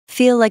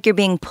feel like you're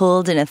being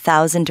pulled in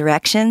 1,000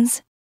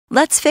 directions?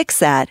 Let's fix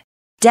that.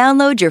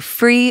 Download your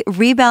free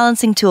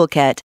rebalancing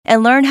toolkit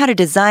and learn how to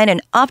design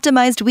an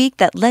optimized week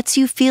that lets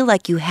you feel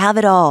like you have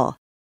it all.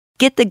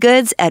 Get the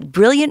goods at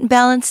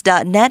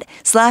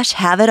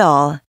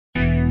brilliantbalance.net/have-it-all.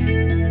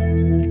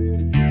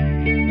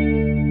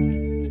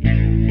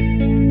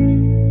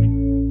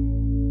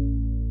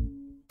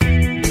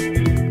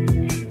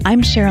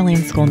 I'm Cherylanne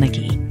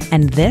Skolnicki,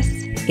 and this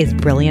is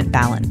Brilliant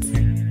Balance,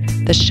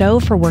 the show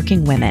for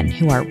working women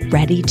who are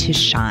ready to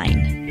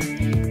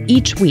shine.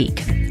 Each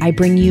week, I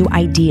bring you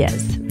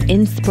ideas,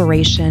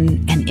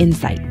 inspiration, and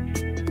insight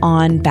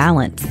on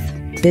balance,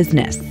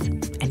 business,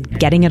 and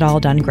getting it all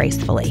done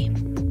gracefully.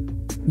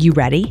 You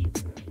ready?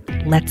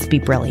 Let's be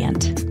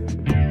brilliant.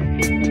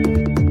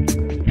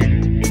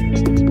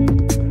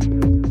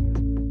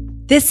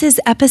 This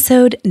is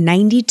episode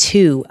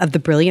 92 of the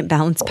Brilliant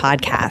Balance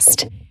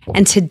podcast.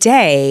 And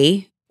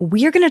today,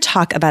 we are going to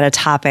talk about a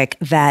topic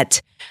that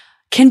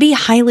can be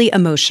highly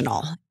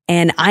emotional.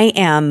 And I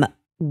am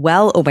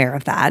well aware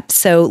of that.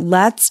 So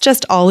let's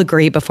just all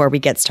agree before we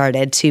get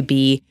started to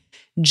be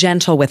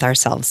gentle with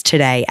ourselves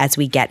today as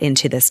we get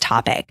into this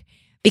topic.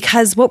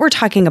 Because what we're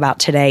talking about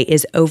today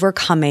is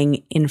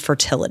overcoming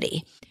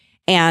infertility.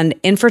 And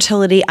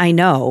infertility, I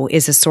know,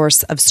 is a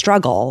source of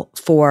struggle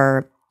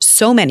for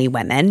so many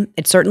women.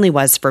 It certainly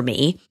was for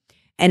me.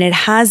 And it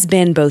has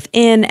been both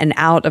in and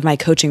out of my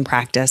coaching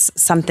practice,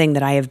 something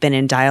that I have been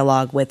in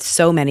dialogue with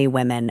so many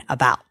women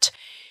about.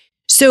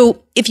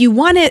 So if you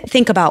want to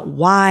think about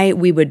why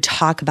we would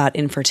talk about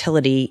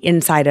infertility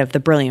inside of the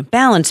Brilliant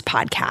Balance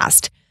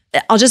podcast,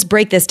 I'll just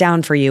break this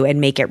down for you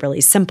and make it really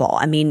simple.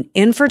 I mean,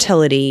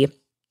 infertility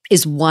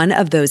is one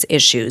of those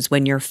issues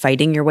when you're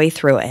fighting your way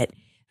through it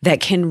that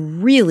can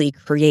really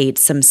create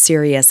some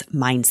serious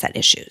mindset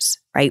issues,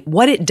 right?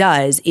 What it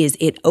does is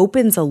it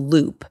opens a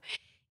loop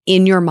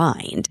in your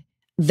mind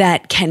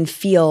that can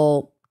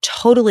feel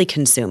totally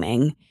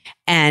consuming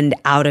and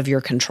out of your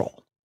control.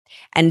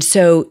 And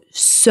so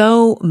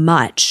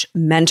much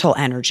mental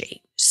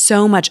energy,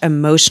 so much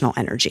emotional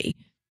energy,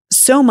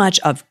 so much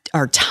of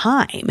our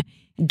time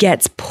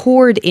gets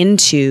poured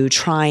into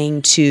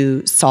trying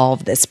to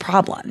solve this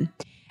problem.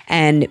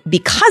 And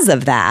because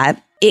of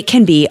that, it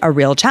can be a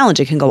real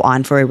challenge. It can go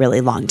on for a really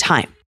long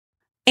time.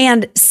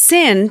 And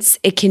since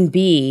it can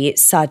be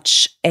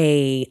such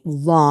a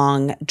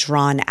long,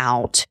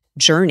 drawn-out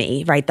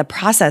journey, right? The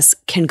process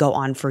can go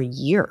on for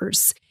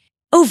years.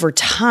 Over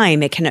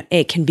time, it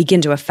can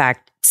begin to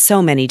affect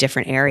so many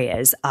different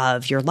areas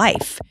of your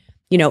life.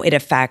 You know, it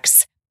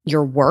affects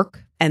your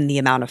work and the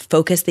amount of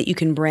focus that you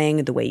can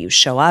bring, the way you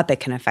show up. It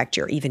can affect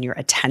even your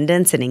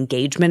attendance and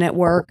engagement at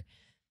work.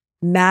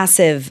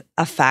 Massive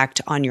effect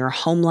on your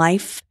home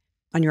life,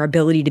 on your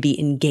ability to be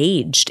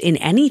engaged in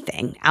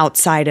anything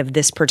outside of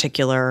this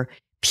particular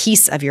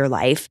piece of your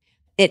life.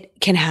 It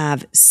can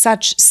have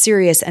such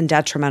serious and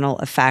detrimental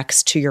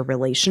effects to your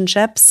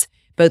relationships,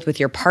 both with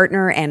your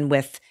partner and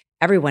with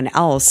everyone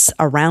else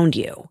around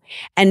you.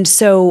 And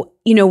so,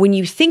 when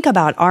you think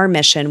about our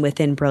mission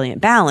within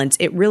Brilliant Balance,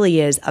 it really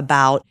is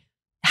about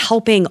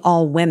helping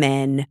all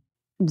women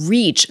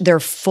reach their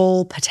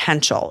full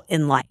potential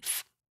in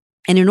life.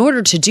 And in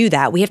order to do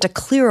that, we have to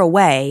clear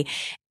away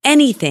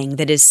anything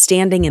that is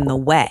standing in the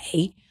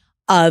way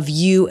of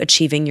you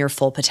achieving your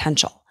full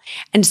potential.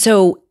 And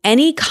so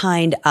any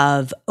kind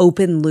of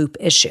open loop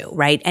issue,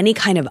 right? Any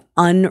kind of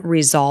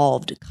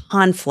unresolved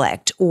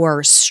conflict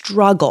or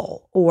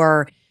struggle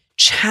or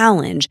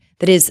challenge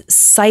that is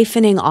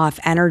siphoning off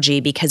energy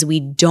because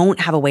we don't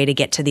have a way to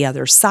get to the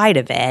other side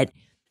of it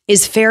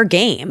is fair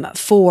game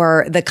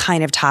for the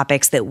kind of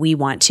topics that we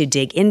want to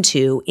dig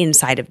into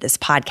inside of this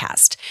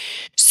podcast.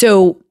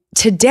 So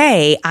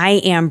today, I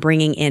am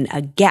bringing in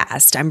a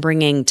guest. I'm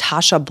bringing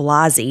Tasha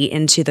Blasi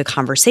into the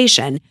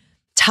conversation.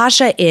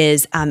 Tasha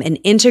is an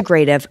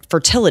integrative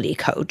fertility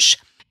coach.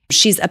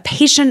 She's a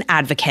patient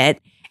advocate,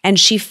 and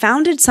she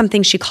founded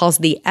something she calls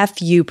the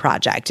FU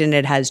Project, and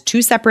it has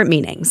two separate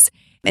meanings.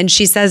 And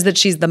she says that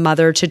she's the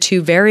mother to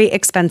two very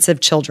expensive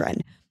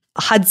children,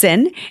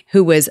 Hudson,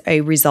 who was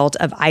a result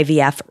of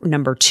IVF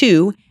number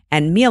 2,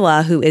 and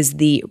Mila, who is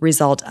the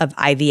result of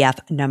IVF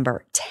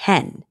number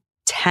 10.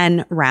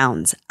 10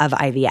 rounds of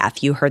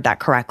IVF. You heard that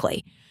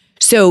correctly.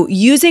 So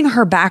using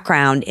her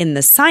background in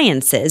the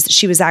sciences,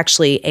 she was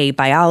actually a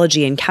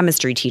biology and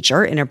chemistry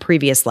teacher in a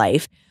previous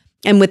life.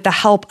 And with the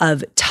help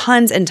of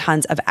tons and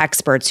tons of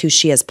experts who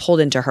she has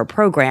pulled into her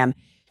program,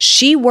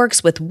 she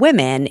works with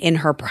women in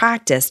her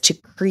practice to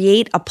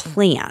create a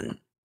plan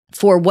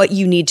for what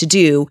you need to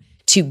do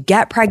to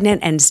get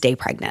pregnant and stay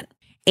pregnant.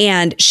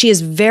 And she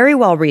is very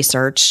well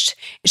researched.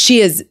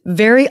 She is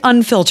very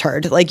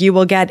unfiltered. Like, you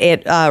will get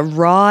it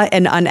raw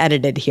and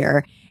unedited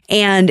here.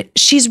 And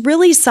she's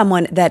really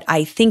someone that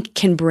I think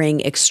can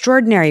bring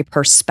extraordinary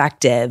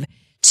perspective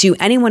to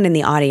anyone in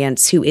the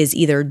audience who is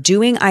either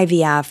doing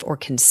IVF or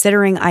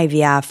considering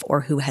IVF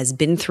or who has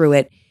been through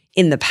it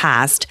in the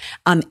past,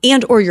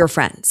 and or your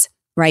friends,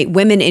 right?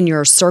 Women in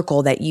your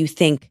circle that you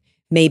think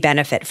may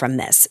benefit from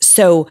this.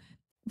 So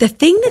the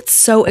thing that's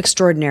so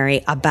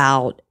extraordinary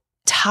about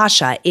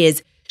Tasha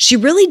is she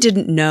really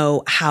didn't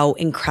know how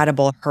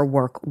incredible her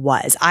work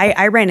was.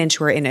 I ran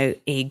into her in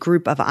a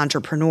group of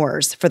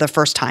entrepreneurs for the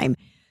first time,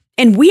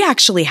 and we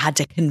actually had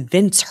to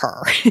convince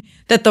her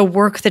that the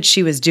work that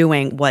she was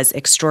doing was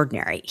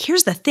extraordinary.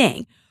 Here's the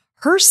thing.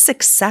 Her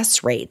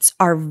success rates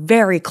are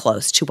very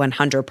close to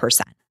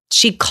 100%.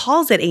 She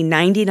calls it a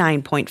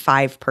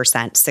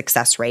 99.5%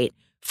 success rate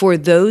for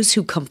those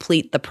who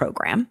complete the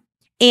program.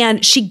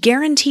 And she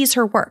guarantees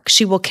her work.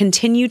 She will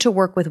continue to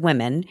work with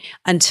women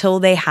until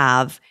they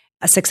have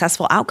a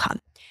successful outcome.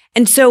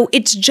 And so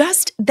it's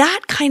just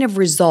that kind of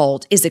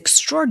result is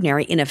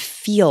extraordinary in a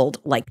field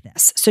like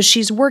this. So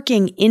she's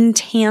working in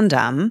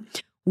tandem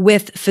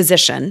with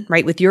physician,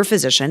 right? With your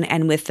physician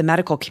and with the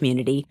medical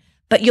community.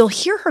 But you'll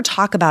hear her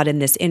talk about in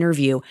this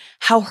interview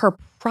how her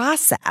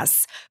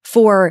process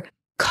for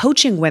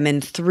coaching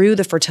women through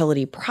the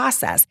fertility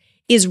process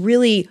is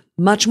really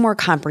much more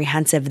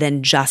comprehensive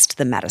than just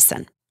the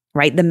medicine,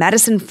 right? The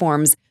medicine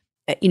forms,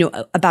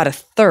 about a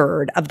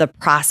third of the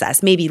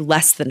process, maybe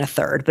less than a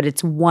third, but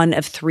it's one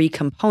of three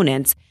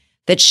components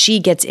that she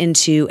gets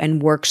into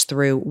and works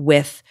through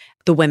with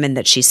the women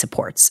that she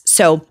supports.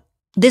 So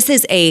this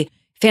is a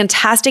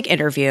fantastic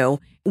interview.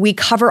 We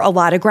cover a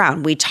lot of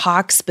ground. We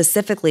talk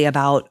specifically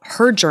about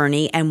her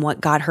journey and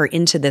what got her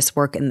into this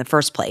work in the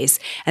first place.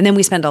 And then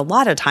we spend a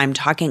lot of time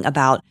talking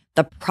about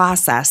the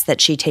process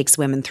that she takes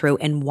women through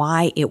and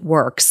why it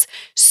works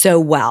so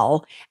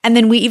well. And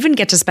then we even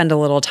get to spend a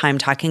little time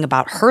talking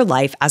about her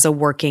life as a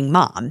working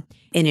mom,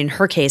 and in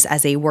her case,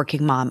 as a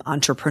working mom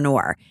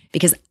entrepreneur,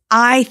 because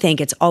I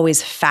think it's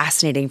always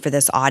fascinating for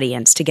this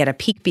audience to get a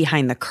peek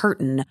behind the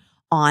curtain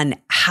on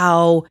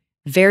how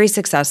very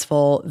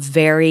successful,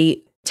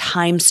 very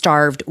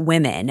time-starved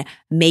women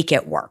make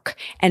it work.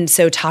 And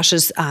so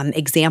Tasha's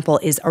example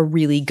is a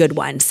really good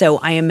one. So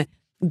I am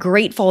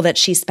grateful that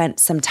she spent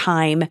some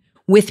time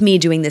with me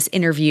doing this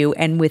interview.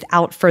 And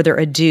without further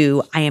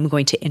ado, I am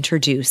going to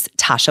introduce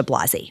Tasha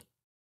Blasi.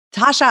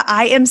 Tasha,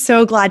 I am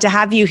so glad to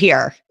have you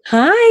here.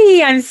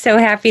 Hi, I'm so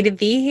happy to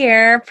be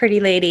here, pretty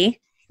lady.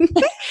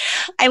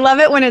 I love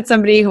it when it's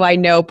somebody who I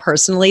know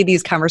personally.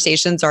 These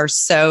conversations are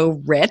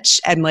so rich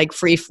and like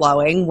free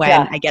flowing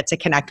when I get to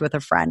connect with a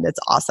friend. It's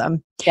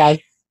awesome. Yes.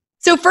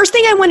 So first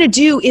thing I want to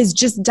do is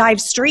just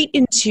dive straight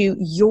into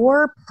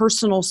your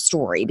personal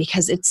story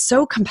because it's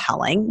so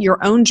compelling,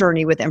 your own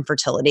journey with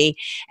infertility,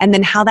 and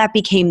then how that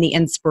became the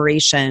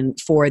inspiration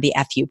for the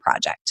FU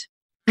project.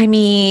 I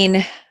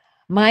mean,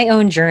 my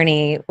own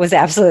journey was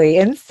absolutely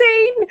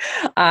insane.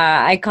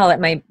 I call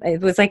it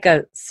it was like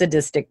a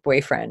sadistic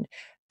boyfriend.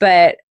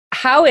 But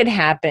how it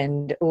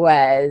happened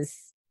was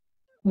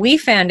we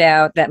found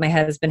out that my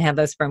husband had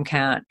low sperm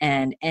count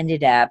and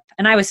ended up,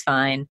 and I was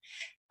fine,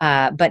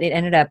 but it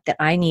ended up that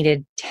I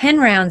needed 10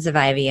 rounds of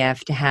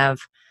IVF to have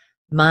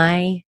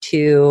my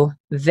two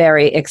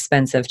very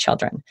expensive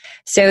children.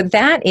 So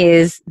that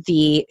is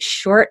the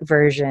short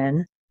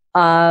version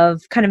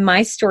of kind of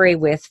my story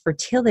with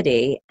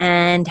fertility,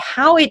 and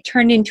how it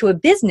turned into a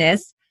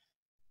business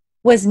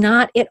was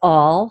not at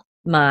all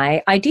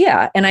my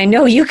idea. And I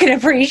know you can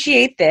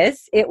appreciate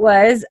this. It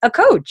was a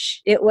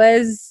coach. It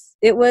was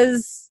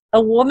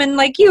a woman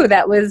like you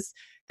I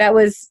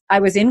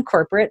was in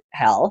corporate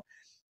hell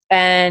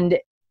and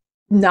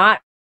not,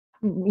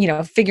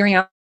 figuring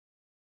out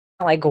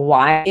like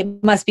why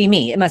it must be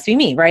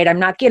me, right? I'm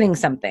not getting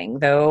something,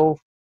 though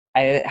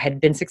I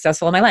had been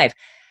successful in my life.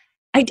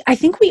 I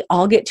think we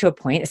all get to a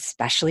point,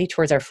 especially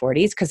towards our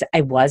 40s, because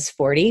I was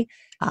 40,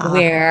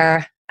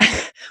 where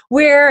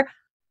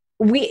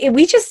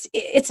we just,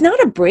 it's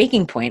not a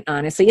breaking point,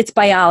 honestly. It's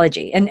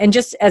biology. And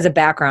just as a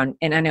background,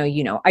 and I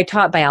know, I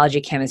taught biology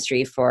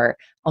chemistry for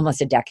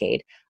almost a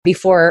decade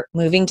before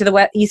moving to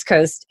the East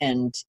Coast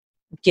and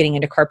getting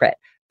into corporate.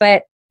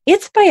 But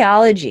it's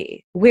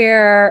biology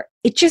where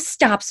it just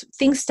stops.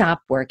 Things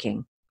stop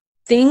working.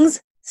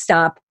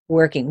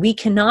 We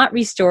cannot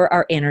restore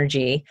our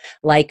energy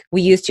like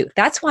we used to.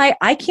 That's why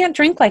I can't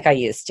drink like I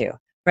used to,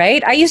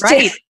 right? I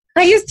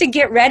used to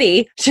get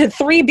ready to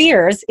 3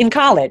 beers in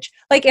college.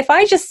 Like if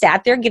I just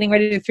sat there getting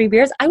ready to 3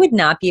 beers, I would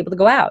not be able to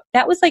go out.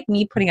 That was like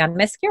me putting on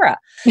mascara.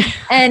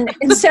 And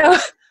so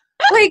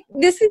like,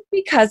 this is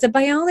because of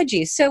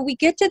biology. So we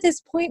get to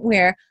this point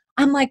where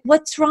I'm like,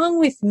 what's wrong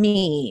with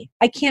me?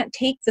 I can't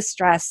take the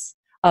stress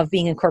of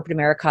being in corporate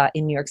America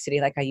in New York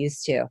City like I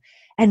used to.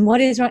 And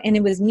what is wrong? And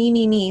it was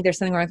me. There's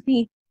something wrong with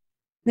me.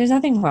 There's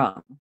nothing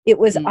wrong. It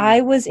was,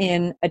 I was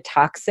in a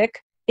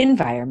toxic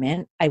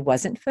environment. I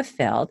wasn't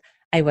fulfilled.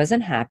 I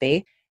wasn't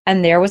happy.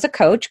 And there was a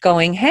coach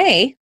going,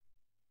 hey,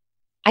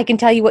 I can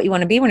tell you what you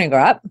want to be when you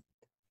grow up.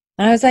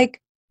 And I was like,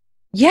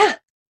 yeah,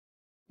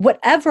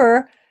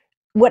 whatever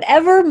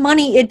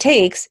money it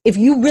takes, if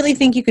you really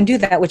think you can do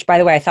that, which by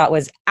the way, I thought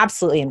was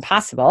absolutely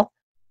impossible,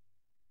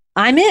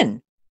 I'm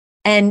in.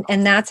 And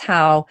that's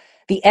how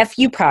the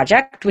FU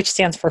project, which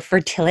stands for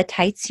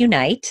Fertilities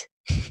Unite,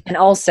 and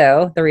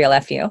also the real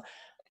FU,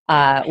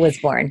 was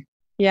born.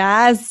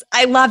 Yes,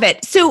 I love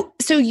it. So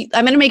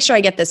I'm going to make sure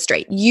I get this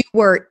straight. You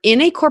were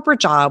in a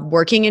corporate job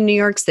working in New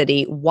York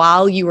City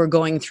while you were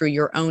going through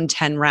your own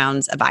 10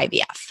 rounds of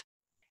IVF.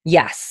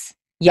 Yes.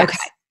 Yes.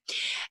 Okay.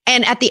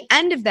 And at the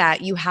end of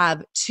that, you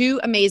have 2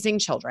 amazing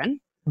children.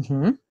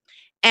 Mm-hmm.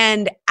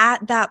 And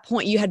at that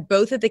point, you had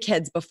both of the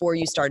kids before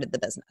you started the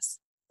business.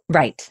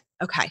 Right.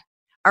 Okay.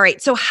 All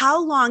right. So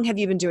how long have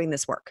you been doing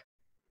this work?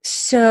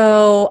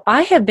 So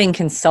I have been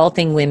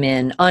consulting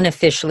women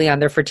unofficially on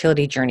their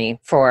fertility journey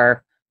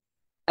for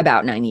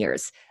about 9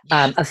 years.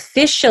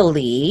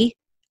 Officially,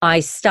 I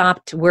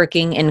stopped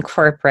working in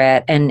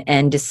corporate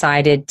and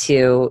decided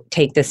to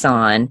take this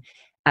on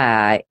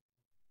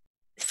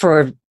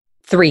for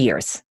 3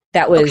 years.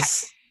 That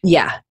was,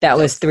 that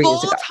was 3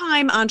 years ago.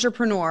 Full-time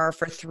entrepreneur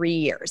for 3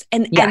 years.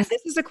 And Yes.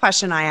 this is a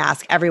question I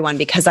ask everyone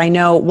because I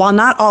know while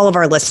not all of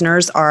our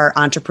listeners are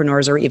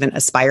entrepreneurs or even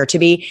aspire to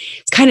be,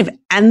 it's kind of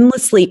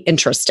endlessly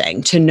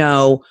interesting to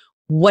know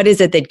what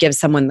is it that gives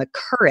someone the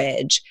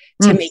courage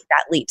to make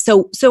that leap.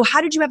 So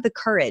how did you have the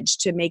courage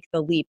to make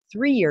the leap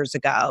 3 years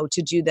ago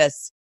to do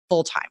this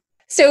full-time?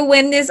 So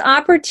when this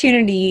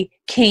opportunity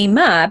came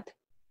up,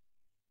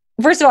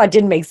 first of all, it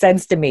didn't make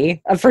sense to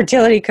me. A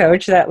fertility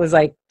coach, that was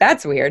like,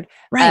 that's weird.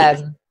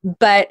 Right.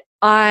 But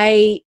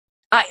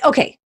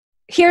okay,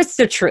 here's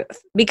the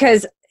truth.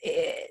 Because,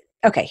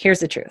 here's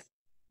the truth.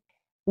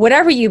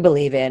 Whatever you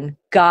believe in,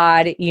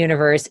 God,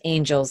 universe,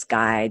 angels,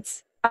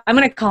 guides, I'm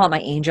going to call it my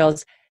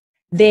angels.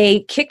 They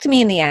kicked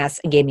me in the ass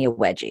and gave me a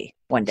wedgie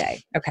one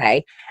day.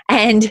 Okay.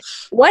 And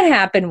what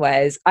happened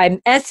was I'm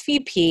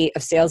SVP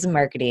of sales and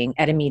marketing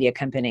at a media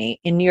company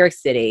in New York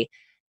City.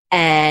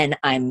 And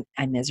I'm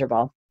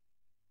miserable.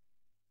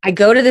 I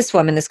go to this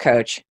woman, this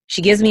coach.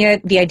 She gives me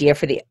the idea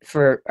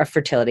for a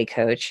fertility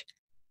coach.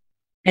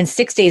 And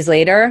 6 days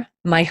later,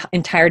 my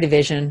entire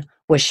division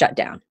was shut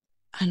down.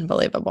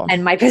 Unbelievable.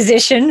 And my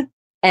position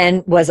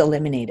was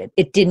eliminated.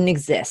 It didn't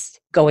exist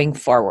going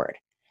forward.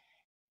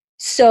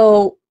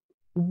 So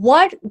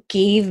what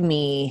gave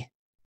me,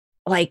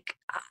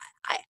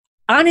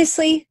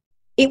 honestly,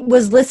 it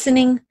was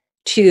listening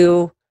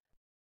to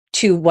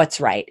what's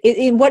right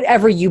in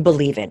whatever you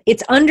believe in.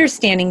 It's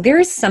understanding there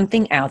is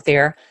something out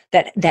there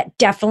that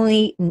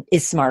definitely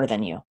is smarter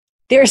than you.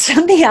 There's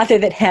something out there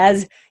that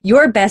has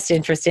your best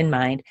interest in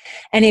mind.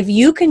 And if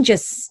you can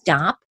just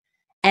stop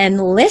and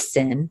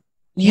listen,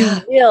 you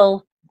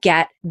will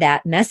get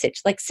that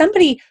message. Like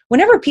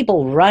whenever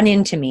people run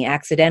into me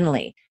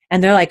accidentally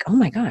and they're like, oh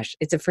my gosh,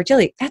 it's a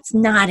fertility, that's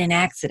not an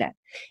accident.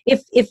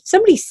 If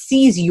somebody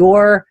sees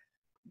your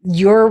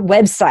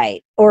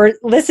website or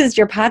listens to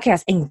your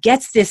podcast and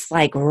gets this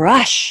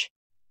rush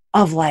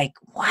of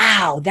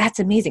wow, that's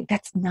amazing.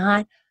 That's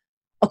not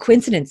a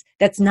coincidence.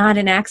 That's not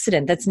an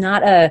accident. That's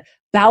not a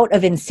bout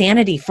of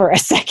insanity for a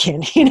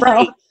second, you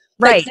know?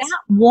 Right. That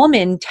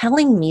woman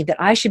telling me that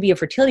I should be a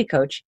fertility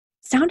coach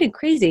sounded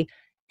crazy.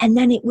 And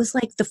then it was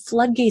like the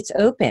floodgates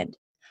opened.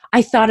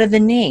 I thought of the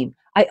name.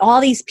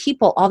 All these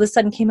people all of a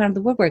sudden came out of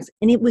the woodworks,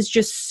 and it was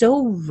just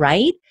so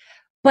right.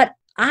 But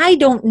I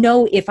don't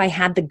know if I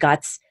had the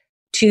guts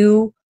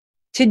to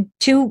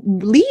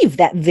leave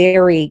that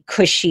very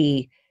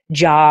cushy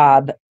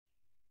job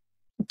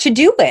to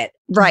do it.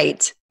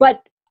 Right.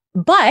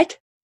 But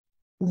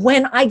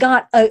when I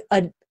got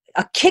a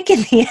kick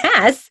in the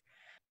ass,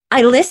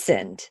 I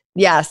listened.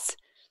 Yes.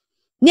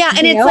 Yeah.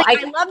 And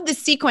I love the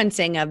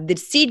sequencing of the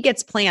seed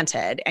gets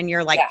planted and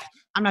you're like,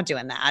 I'm not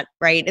doing that.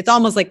 Right. It's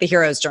almost like the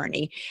hero's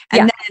journey.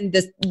 And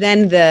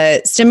then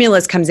the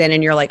stimulus comes in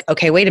and you're like,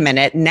 okay, wait a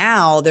minute.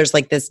 Now there's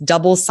this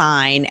double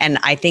sign. And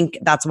I think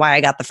that's why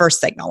I got the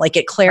first signal.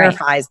 It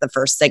clarifies the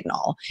first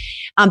signal.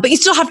 But you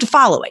still have to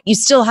follow it. You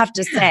still have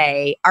to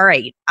say, all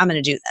right, I'm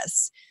going to do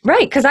this.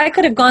 Right. Because I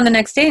could have gone the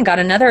next day and got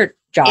another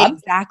job.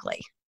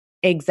 Exactly.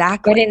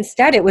 But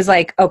instead it was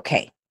like,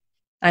 okay,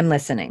 I'm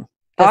listening.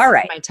 All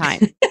right. My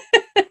time.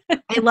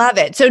 I love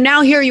it. So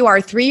now here you are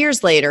 3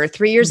 years later,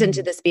 3 years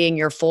into this being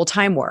your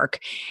full-time work.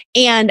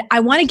 And I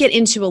want to get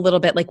into a little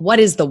bit what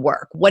is the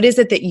work? What is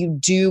it that you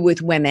do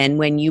with women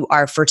when you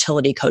are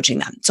fertility coaching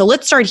them? So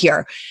let's start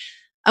here.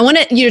 I want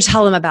you to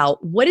tell them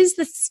about what is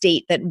the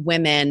state that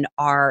women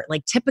are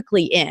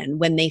typically in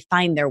when they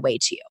find their way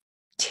to you?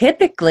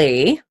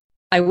 Typically,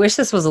 I wish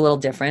this was a little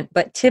different,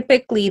 but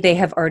typically they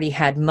have already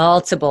had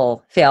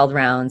multiple failed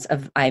rounds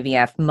of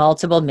IVF,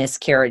 multiple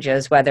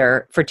miscarriages,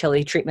 whether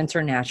fertility treatments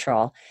or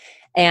natural.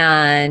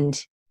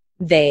 And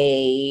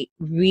they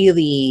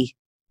really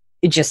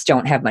just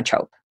don't have much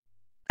hope.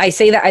 I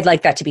say that I'd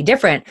like that to be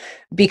different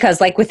because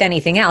with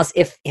anything else,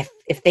 if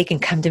they can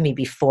come to me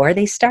before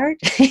they start,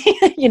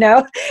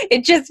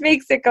 it just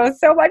makes it go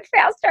so much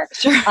faster.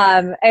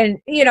 Sure. And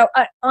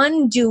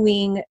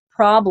undoing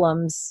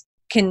problems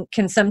can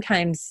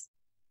sometimes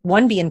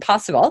be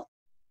impossible.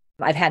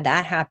 I've had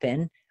that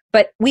happen,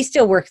 but we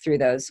still work through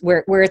those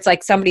where it's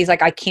somebody's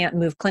like, I can't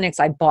move clinics.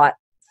 I bought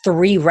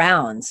 3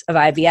 rounds of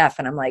IVF.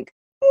 And I'm like,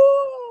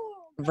 ooh.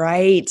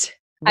 Right.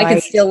 I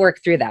can still work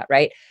through that.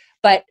 Right.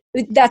 But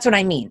that's what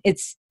I mean.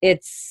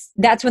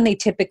 That's when they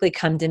typically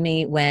come to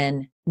me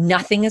when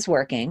nothing is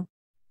working.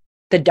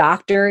 The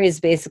doctor is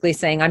basically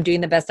saying, I'm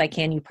doing the best I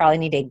can. You probably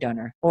need egg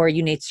donor, or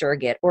you need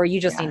surrogate, or you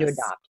just need to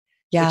adopt.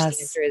 Yes. Which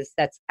the answer is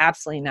that's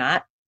absolutely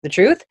not. the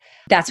truth,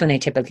 that's when they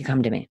typically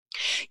come to me.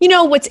 You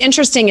know, what's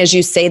interesting as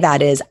you say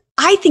that is,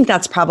 I think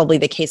that's probably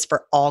the case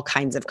for all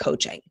kinds of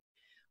coaching,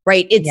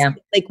 right? It's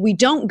like, we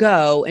don't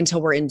go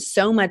until we're in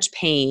so much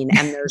pain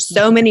and there's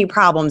so many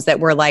problems that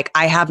we're like,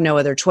 I have no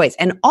other choice.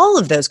 And all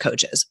of those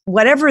coaches,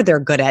 whatever they're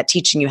good at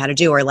teaching you how to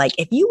do, are like,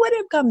 if you would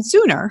have come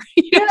sooner,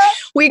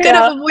 we could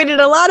have avoided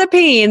a lot of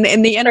pain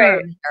in the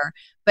interim here.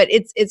 But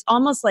it's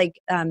almost like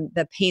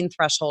the pain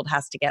threshold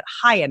has to get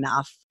high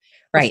enough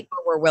before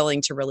we're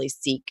willing to really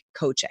seek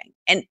coaching.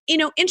 And, you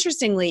know,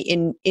 interestingly,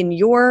 in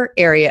your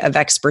area of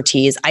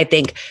expertise, I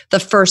think the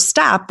first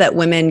step that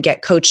women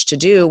get coached to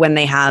do when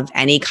they have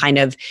any kind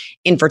of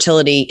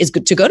infertility is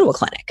to go to a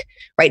clinic,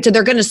 right? So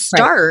they're going to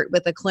start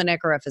with a clinic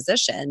or a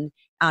physician,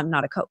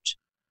 not a coach.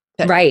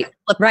 Right.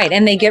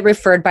 And they get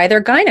referred by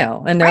their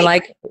gyno and they're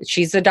like,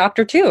 she's a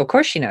doctor too. Of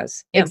course she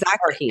knows.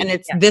 Exactly. And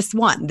it's this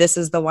one. This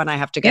is the one I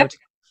have to go to.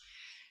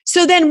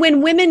 So then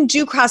when women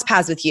do cross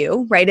paths with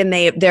you, right, and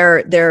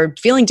they're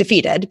feeling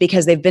defeated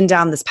because they've been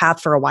down this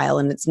path for a while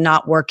and it's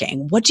not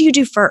working, what do you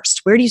do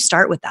first? Where do you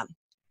start with them?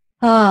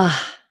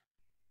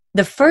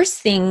 The first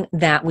thing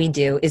that we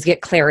do is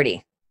get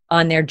clarity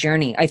on their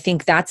journey. I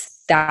think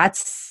that's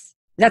not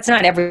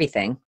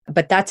everything,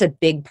 but that's a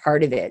big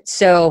part of it.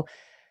 So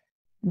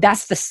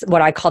that's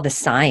what I call the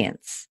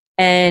science.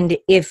 And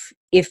if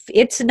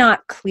it's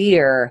not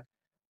clear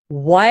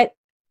what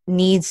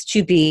needs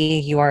to be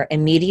your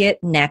immediate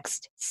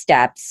next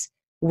steps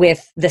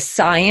with the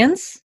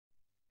science,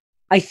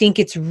 I think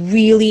it's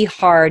really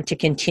hard to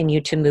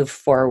continue to move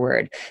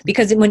forward.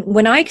 Because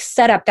when I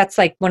set up, that's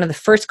like one of the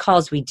first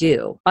calls we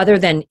do, other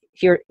than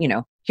here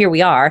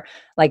we are,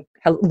 like,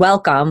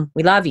 welcome,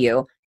 we love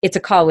you. It's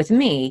a call with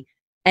me.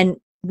 And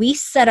we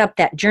set up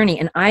that journey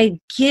and I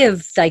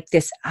give like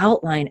this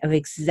outline of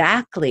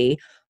exactly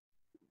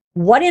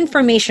what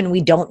information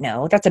we don't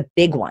know. That's a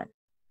big one.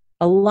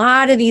 A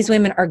lot of these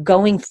women are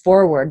going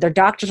forward. Their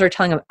doctors are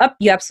telling them,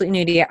 you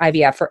absolutely need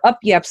IVF, or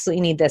you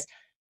absolutely need this,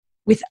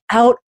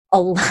 without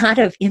a lot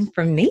of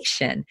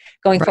information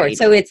going forward.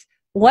 So it's,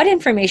 what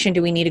information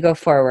do we need to go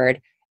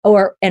forward?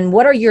 And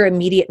what are your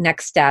immediate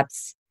next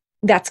steps?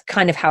 That's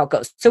kind of how it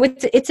goes. So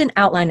it's an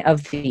outline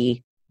of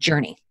the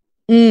journey.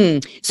 So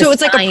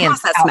it's like a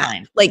process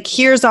map. Like,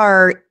 here's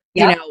our,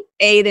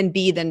 A, then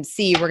B, then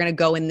C. We're going to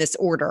go in this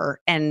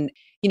order. And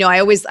I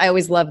always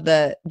love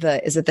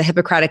is it the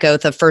Hippocratic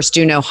Oath of first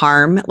do no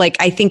harm? Like,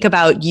 I think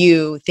about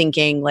you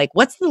thinking like,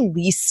 what's the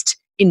least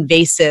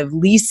invasive,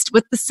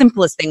 what's the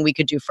simplest thing we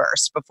could do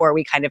first before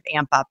we kind of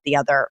amp up the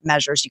other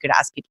measures you could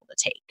ask people to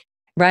take?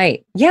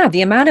 Right. Yeah.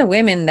 The amount of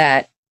women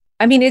that,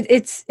 I mean,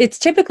 it's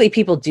typically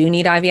people do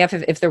need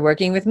IVF if they're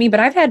working with me, but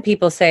I've had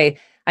people say,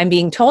 I'm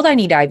being told I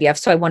need IVF,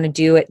 so I want to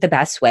do it the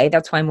best way.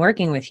 That's why I'm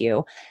working with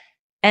you.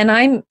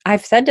 And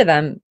I've said to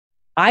them,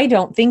 I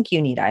don't think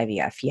you need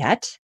IVF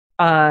yet.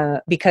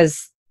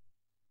 Because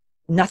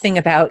nothing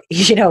about,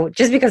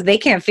 just because they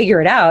can't figure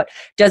it out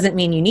doesn't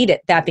mean you need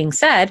it. That being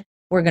said,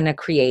 we're going to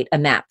create a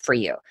map for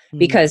you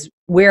because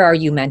where are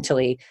you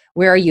mentally?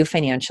 Where are you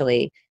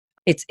financially?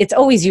 It's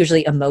always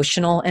usually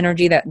emotional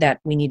energy that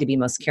we need to be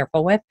most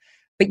careful with.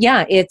 But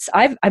yeah,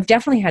 I've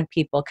definitely had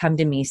people come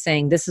to me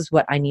saying, this is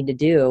what I need to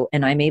do.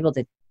 And I'm able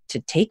to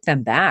take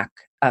them back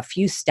a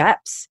few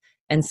steps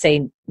and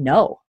say,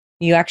 no,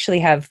 you actually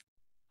have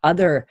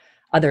other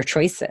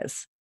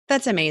choices.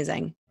 That's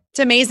amazing. It's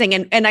amazing.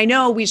 And I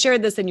know we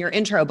shared this in your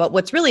intro, but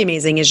what's really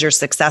amazing is your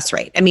success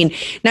rate. I mean,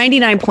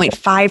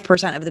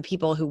 99.5% of the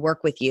people who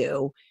work with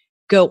you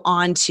go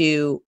on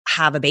to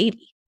have a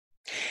baby.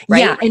 Right?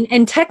 Yeah.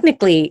 And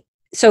technically,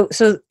 so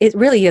it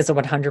really is a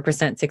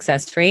 100%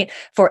 success rate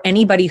for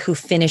anybody who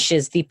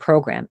finishes the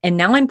program. And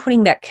now I'm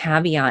putting that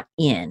caveat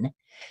in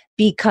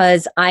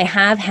because I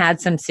have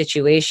had some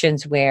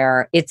situations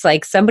where it's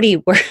like somebody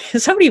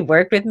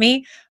worked with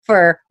me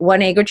for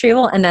one egg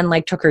retrieval and then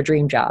like took her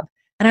dream job.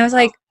 And I was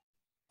like,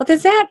 well,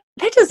 that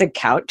doesn't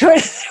count.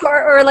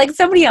 or like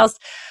somebody else,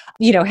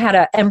 had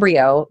an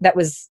embryo that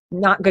was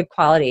not good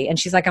quality. And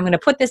she's like, I'm going to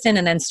put this in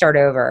and then start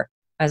over.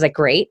 I was like,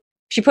 great.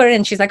 She put it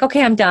in. She's like,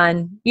 okay, I'm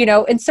done.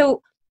 And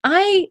so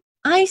I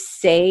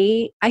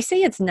say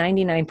it's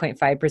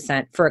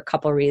 99.5% for a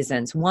couple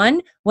reasons.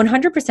 One,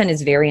 100%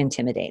 is very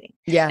intimidating.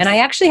 Yes. And I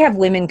actually have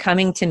women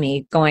coming to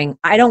me going,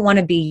 I don't want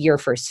to be your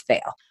first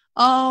fail.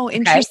 Oh,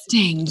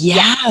 interesting. Okay?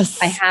 Yes.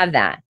 I have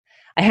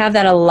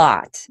that a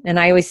lot. And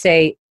I always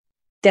say,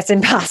 that's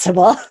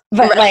impossible,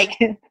 but like,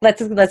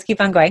 let's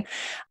keep on going.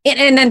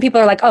 And then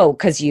people are like, oh,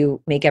 because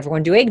you make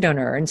everyone do egg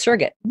donor and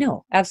surrogate.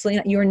 No, absolutely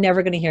not. You're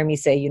never going to hear me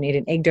say you need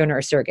an egg donor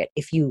or surrogate.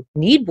 If you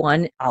need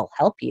one, I'll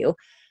help you.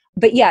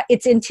 But yeah,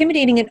 it's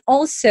intimidating. And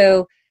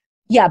also,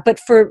 but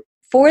for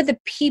the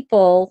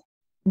people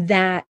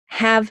that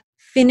have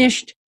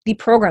finished the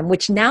program,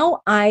 which now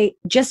I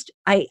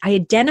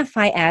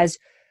identify as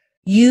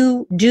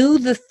you do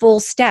the full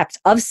steps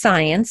of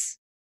science,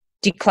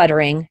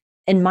 decluttering,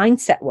 and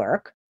mindset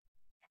work.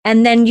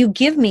 And then you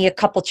give me a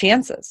couple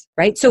chances,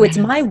 right? So it's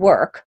my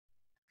work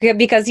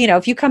because,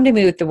 if you come to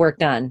me with the work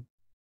done,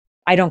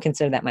 I don't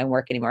consider that my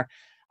work anymore.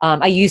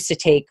 I used to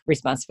take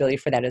responsibility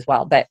for that as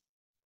well, but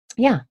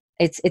yeah,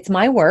 it's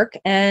my work.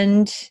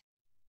 And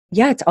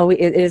yeah,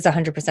 it is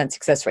 100%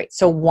 success rate.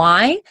 So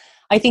why?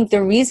 I think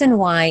the reason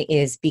why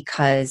is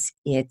because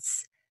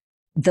it's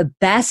the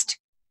best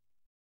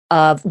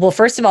of, well,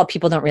 first of all,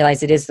 people don't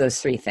realize it is those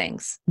three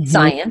things: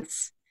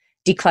 science,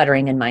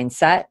 decluttering, and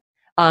mindset.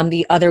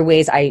 The other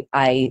ways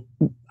I've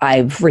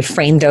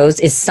reframed those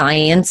is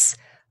science,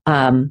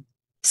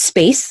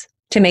 space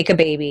to make a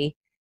baby,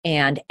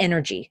 and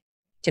energy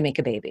to make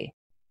a baby.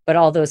 But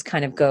all those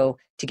kind of go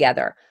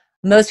together.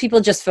 Most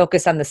people just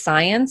focus on the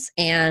science,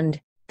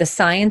 and the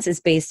science is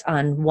based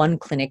on one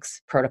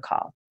clinic's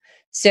protocol.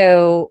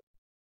 So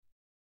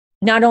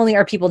not only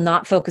are people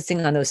not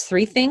focusing on those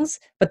three things,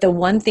 but the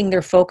one thing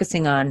they're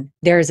focusing on,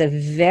 there's a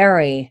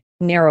very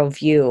narrow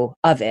view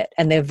of it.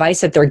 And the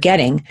advice that they're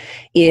getting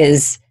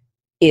is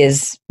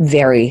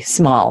very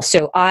small.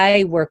 So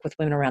I work with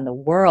women around the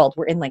world.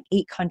 We're in like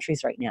 8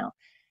 countries right now.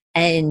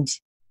 And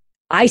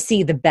I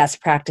see the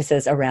best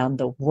practices around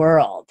the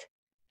world.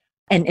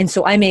 And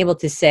so I'm able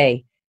to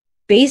say,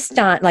 based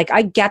on, like,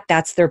 I get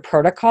that's their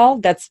protocol.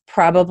 That's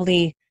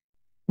probably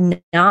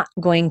not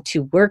going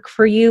to work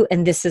for you.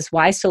 And this is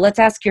why. So let's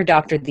ask your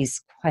doctor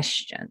these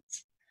questions.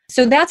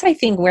 So that's, I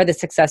think, where the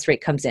success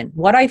rate comes in.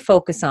 What I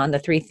focus on, the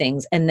 3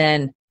 things, and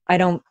then I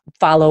don't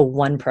follow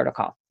one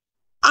protocol.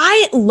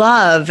 I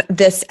love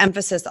this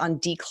emphasis on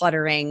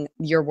decluttering,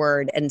 your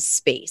word, and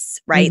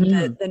space, right?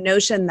 The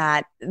notion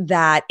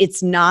that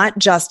it's not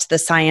just the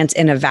science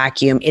in a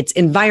vacuum, it's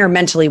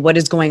environmentally what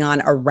is going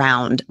on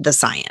around the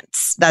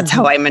science. That's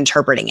how I'm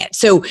interpreting it.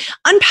 So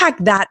unpack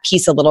that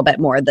piece a little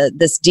bit more,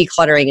 this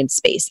decluttering and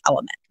space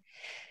element.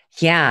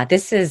 Yeah,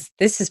 this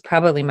is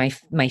probably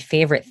my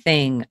favorite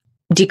thing.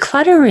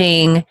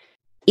 Decluttering,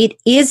 it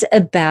is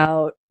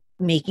about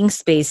making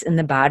space in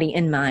the body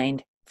and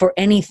mind for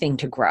anything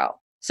to grow.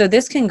 So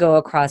this can go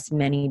across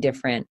many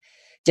different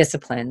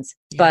disciplines,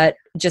 but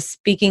just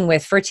speaking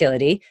with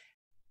fertility,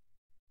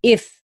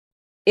 if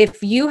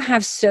you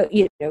have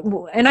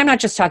and I'm not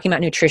just talking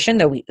about nutrition,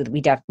 though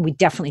we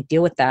definitely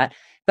deal with that,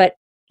 but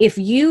if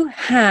you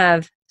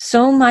have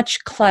so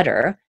much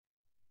clutter,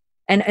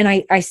 and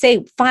I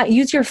say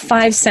use your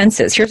 5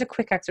 senses. Here's a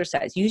quick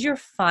exercise. Use your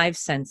 5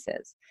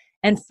 senses,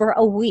 and for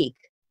a week,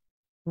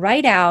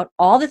 write out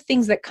all the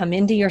things that come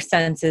into your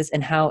senses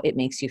and how it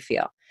makes you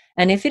feel.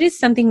 And if it is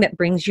something that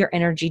brings your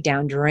energy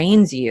down,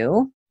 drains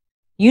you,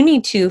 you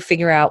need to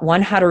figure out,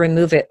 1, how to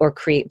remove it or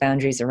create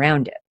boundaries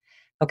around it.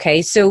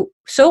 Okay. So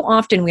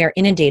often we are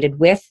inundated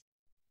with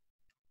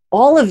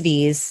all of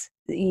these,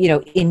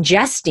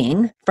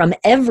 ingesting from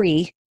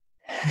every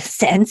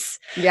sense.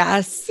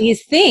 Yes.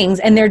 These things,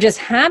 and they're just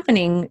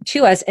happening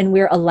to us, and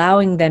we're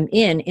allowing them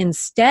in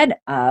instead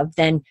of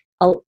then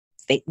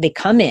they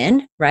come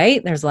in,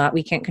 right? There's a lot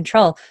we can't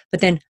control, but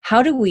then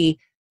how do we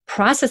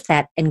process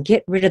that and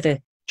get rid of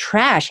the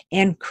trash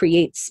and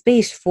create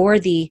space for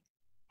the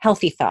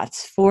healthy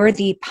thoughts, for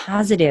the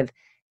positive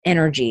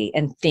energy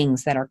and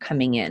things that are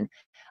coming in.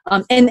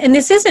 And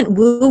this isn't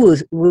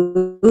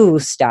woo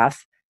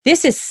stuff.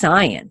 This is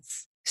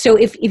science. So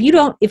if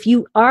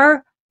you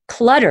are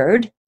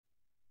cluttered,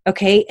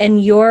 okay,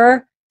 and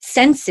your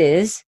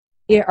senses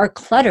are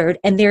cluttered,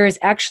 and there is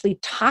actually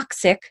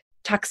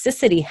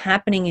toxicity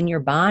happening in your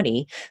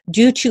body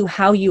due to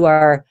how you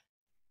are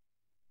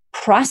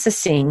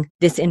processing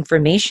this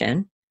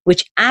information,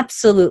 which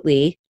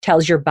absolutely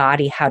tells your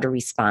body how to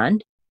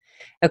respond.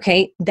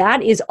 Okay,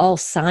 that is all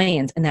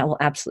science, and that will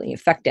absolutely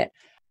affect it.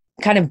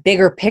 Kind of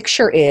bigger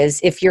picture is,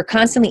 if you're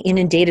constantly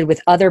inundated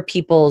with other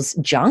people's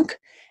junk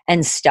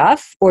and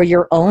stuff, or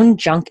your own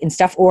junk and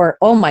stuff, or,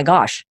 oh my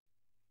gosh,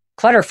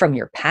 clutter from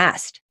your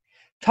past.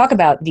 Talk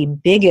about the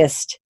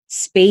biggest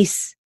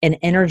space and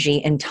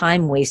energy and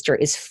time waster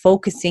is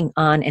focusing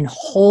on and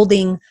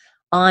holding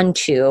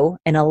onto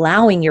and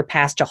allowing your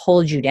past to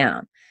hold you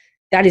down.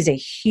 That is a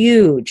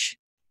huge,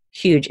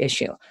 huge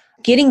issue.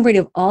 Getting rid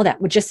of all that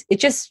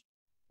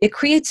it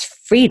creates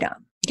freedom.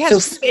 Yeah,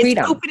 so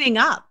it's opening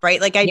up,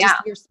 right? Like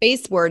your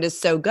space word is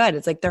so good.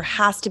 It's like there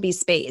has to be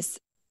space.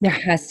 There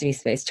has to be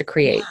space to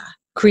create.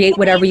 Create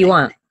whatever you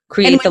want.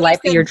 Create the life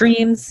of your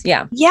dreams.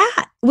 Yeah. Yeah.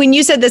 When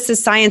you said this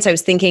is science, I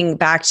was thinking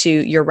back to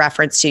your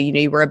reference to,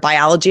 you were a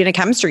biology and a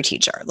chemistry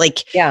teacher.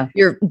 Like,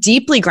 you're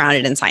deeply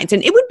grounded in science.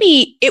 And it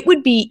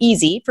would be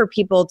easy for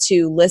people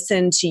to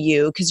listen to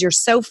you because you're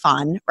so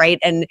fun, right?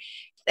 And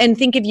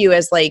think of you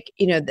as like,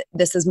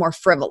 this is more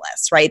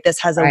frivolous, right? This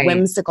has a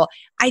whimsical.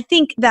 I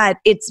think that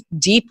it's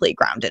deeply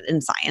grounded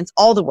in science,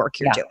 all the work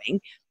you're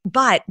doing.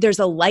 But there's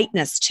a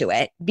lightness to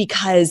it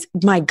because,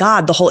 my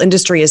God, the whole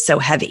industry is so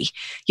heavy.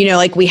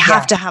 Like we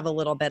have to have a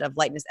little bit of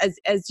lightness.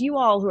 As you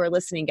all who are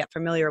listening get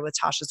familiar with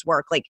Tasha's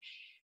work, like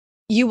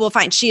you will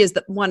find she is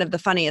one of the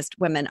funniest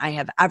women I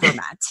have ever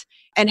met,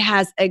 and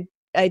has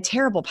a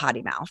terrible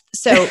potty mouth.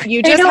 So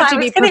you just have to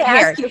be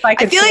prepared.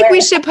 I feel like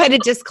we should put a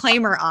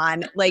disclaimer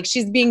on, like,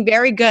 she's being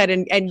very good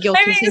and you'll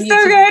continue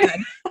to be good.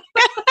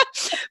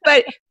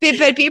 But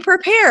be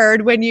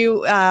prepared when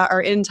you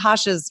are in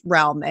Tasha's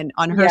realm and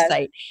on her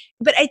site.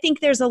 But I think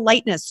there's a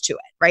lightness to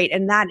it, right?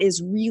 And that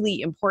is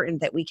really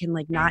important, that we can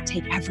like not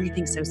take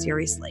everything so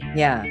seriously.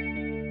 Yeah.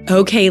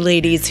 Okay,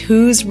 ladies,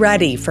 who's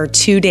ready for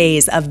 2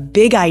 days of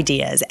big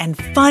ideas and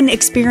fun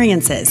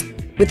experiences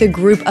with a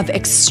group of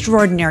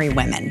extraordinary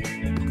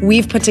women?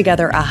 We've put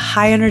together a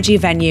high-energy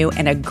venue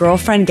and a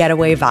girlfriend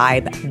getaway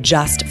vibe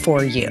just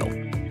for you.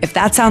 If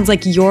that sounds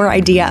like your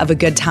idea of a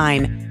good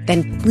time,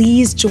 then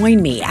please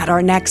join me at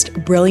our next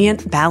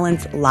Brilliant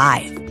Balance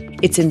Live.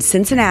 It's in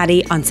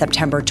Cincinnati on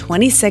September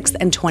 26th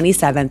and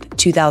 27th,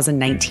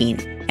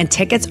 2019, and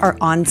tickets are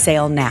on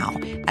sale now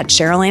at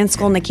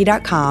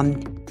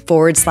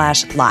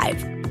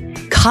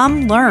CherylanneSkolnicki.com/live.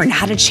 Come learn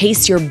how to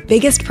chase your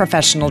biggest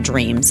professional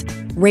dreams,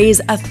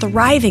 raise a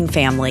thriving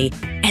family,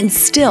 and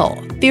still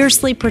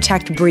fiercely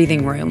protect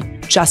breathing room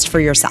just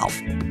for yourself.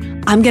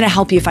 I'm going to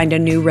help you find a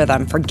new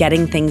rhythm for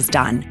getting things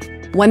done,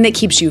 one that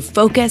keeps you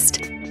focused,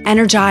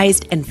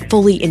 energized, and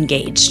fully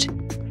engaged.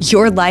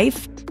 Your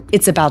life,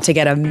 it's about to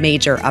get a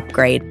major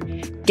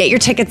upgrade. Get your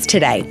tickets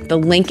today. The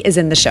link is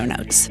in the show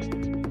notes.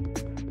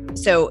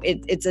 So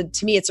to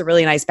me, it's a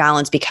really nice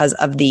balance because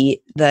of the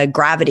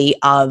gravity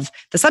of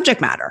the subject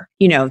matter,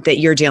 that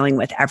you're dealing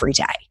with every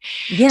day.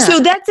 Yeah. So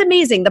that's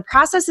amazing. The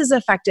process is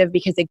effective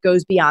because it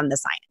goes beyond the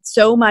science.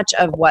 So much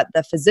of what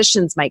the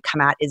physicians might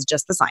come at is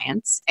just the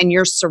science, and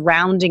you're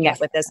surrounding it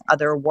with this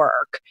other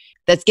work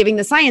that's giving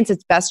the science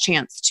its best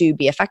chance to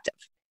be effective.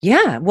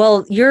 Yeah.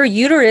 Well, your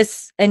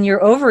uterus and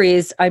your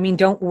ovaries,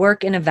 don't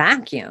work in a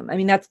vacuum.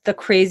 That's the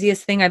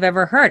craziest thing I've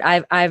ever heard.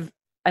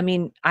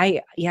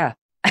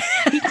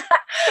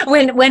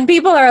 When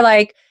people are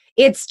like,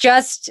 it's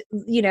just,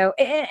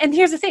 and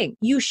here's the thing,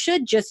 you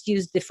should just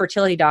use the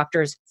fertility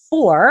doctors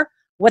for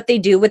what they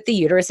do with the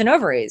uterus and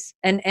ovaries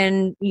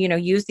and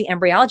use the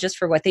embryologist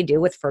for what they do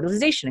with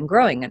fertilization and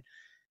growing.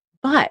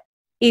 But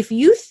if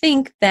you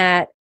think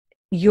that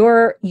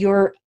your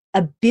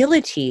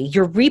ability,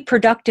 your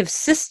reproductive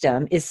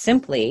system is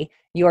simply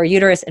your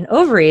uterus and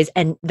ovaries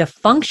and the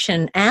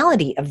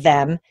functionality of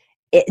them,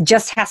 it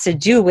just has to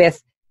do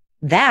with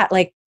that,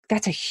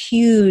 that's a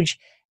huge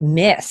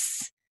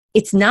miss.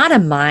 It's not a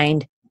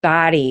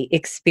mind-body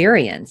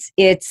experience.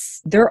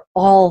 They're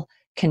all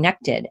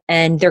connected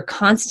and they're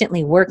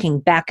constantly working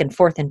back and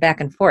forth and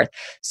back and forth.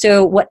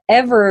 So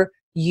whatever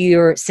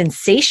your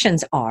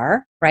sensations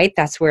are, right?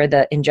 That's where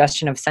the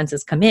ingestion of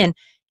senses come in.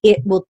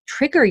 It will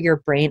trigger your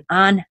brain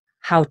on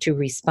how to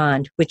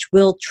respond, which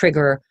will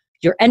trigger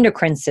your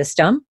endocrine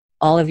system,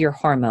 all of your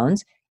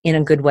hormones in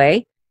a good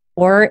way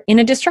or in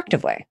a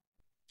destructive way.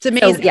 It's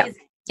amazing. So, yeah.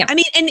 I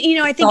think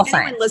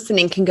anyone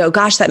listening can go,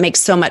 gosh, that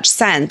makes so much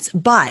sense.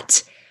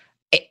 But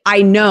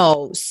I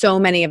know so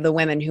many of the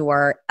women who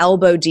are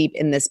elbow deep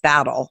in this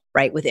battle,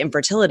 right, with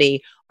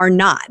infertility are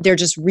not. They're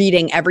just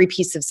reading every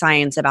piece of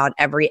science about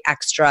every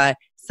extra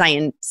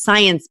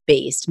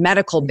science-based,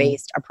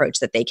 medical-based approach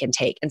that they can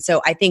take. And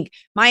so I think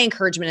my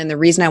encouragement and the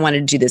reason I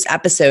wanted to do this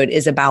episode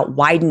is about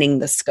widening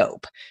the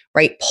scope,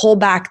 right? Pull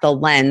back the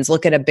lens,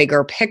 look at a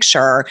bigger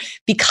picture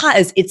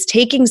because it's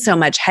taking so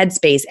much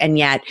headspace and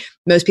yet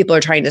most people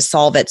are trying to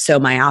solve it so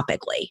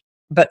myopically.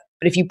 But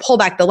if you pull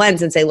back the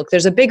lens and say, look,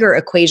 there's a bigger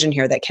equation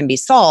here that can be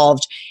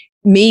solved,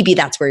 maybe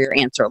that's where your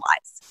answer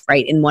lies,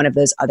 right? In one of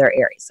those other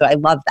areas. So I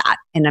love that.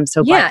 And I'm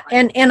so glad.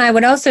 Yeah. And I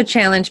would also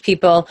challenge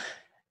people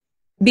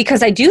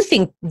because I do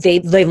think they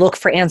look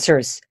for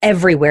answers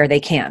everywhere they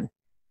can.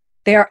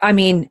 I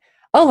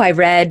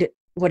read,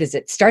 what is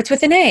it? Starts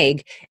with an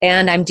egg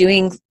and I'm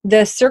doing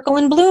the circle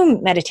and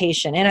bloom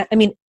meditation.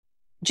 And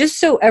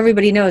just so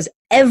everybody knows,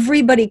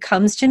 everybody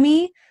comes to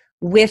me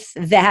with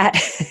that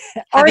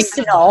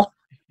arsenal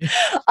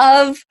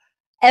of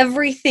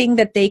everything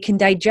that they can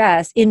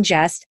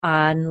ingest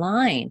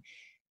online.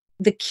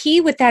 The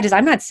key with that is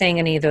I'm not saying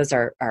any of those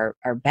are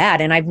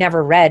bad. And I've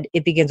never read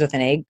It Begins with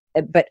an Egg,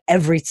 but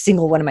every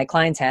single one of my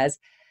clients has.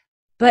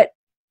 But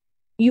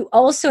you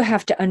also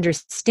have to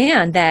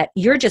understand that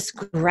you're just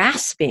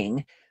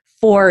grasping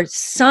for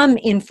some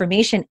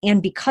information.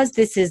 And because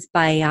this is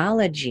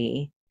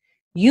biology,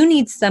 you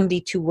need somebody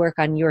to work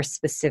on your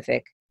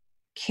specific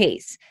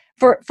case.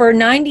 For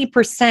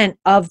 90%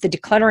 of the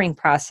decluttering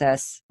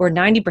process or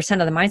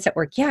 90% of the mindset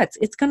work,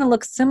 it's going to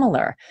look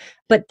similar.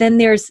 But then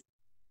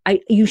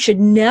you should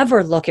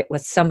never look at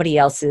what somebody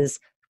else's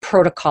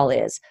protocol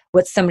is,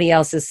 what somebody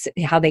else's,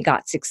 how they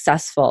got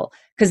successful,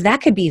 because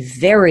that could be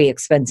very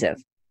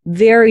expensive,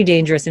 very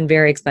dangerous and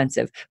very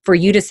expensive for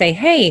you to say,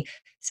 hey,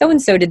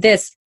 so-and-so did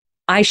this,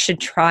 I should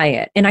try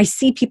it. And I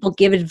see people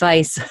give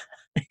advice,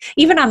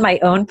 even on my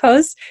own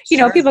posts,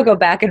 people go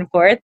back and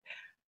forth.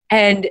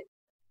 And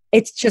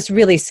it's just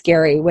really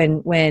scary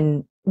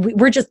when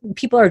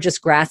people are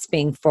just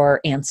grasping for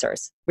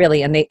answers,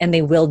 really, and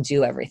they will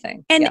do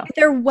everything. And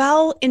they're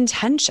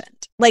well-intentioned.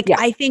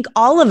 I think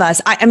all of us,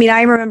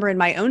 I remember in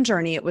my own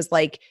journey, it was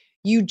like,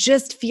 you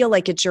just feel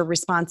like it's your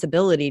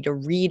responsibility to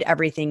read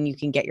everything you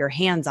can get your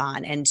hands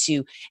on and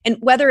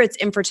whether it's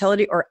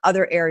infertility or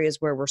other areas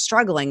where we're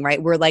struggling,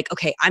 right? We're like,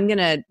 okay, I'm going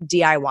to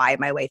DIY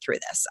my way through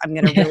this. I'm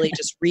going to really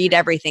just read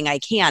everything I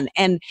can.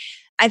 And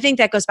I think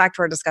that goes back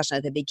to our discussion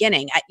at the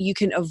beginning. You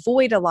can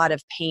avoid a lot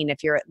of pain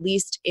if you're at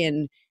least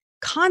in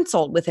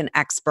consult with an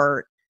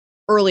expert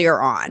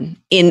earlier on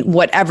in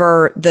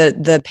whatever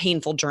the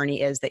painful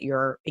journey is that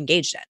you're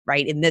engaged in,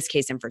 right? In this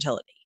case,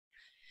 infertility.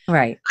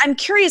 Right. I'm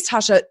curious,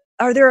 Tasha,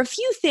 are there a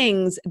few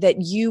things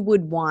that you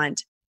would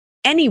want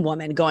any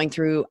woman going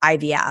through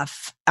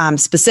IVF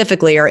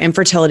specifically, or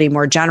infertility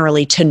more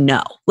generally, to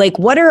know? Like,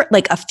 what are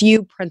like a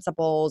few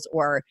principles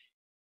or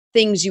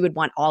things you would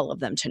want all of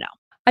them to know?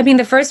 I mean,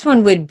 the first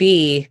one would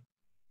be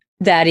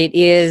that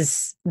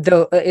it's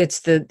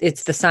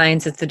the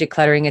science, it's the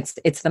decluttering,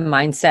 it's the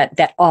mindset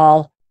that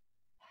are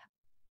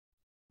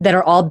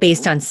all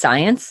based on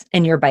science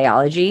and your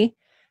biology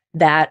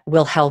that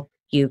will help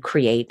you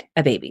create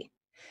a baby.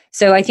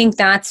 So I think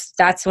that's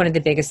one of the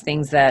biggest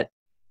things that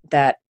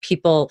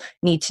people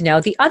need to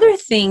know. The other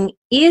thing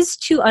is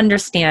to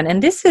understand,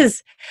 and this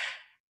is,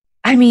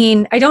 I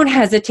mean, I don't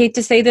hesitate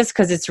to say this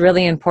because it's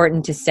really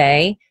important to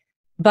say,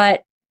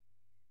 but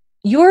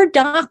your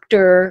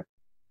doctor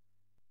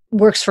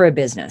works for a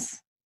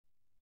business.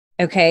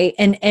 Okay.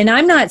 And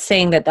I'm not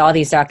saying that all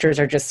these doctors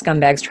are just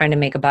scumbags trying to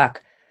make a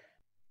buck.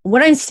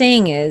 What I'm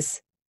saying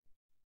is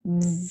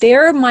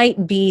there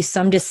might be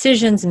some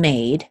decisions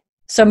made,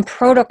 some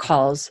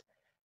protocols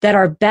that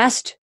are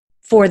best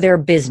for their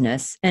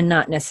business and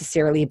not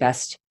necessarily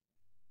best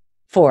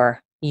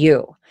for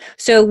you.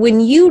 So when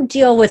you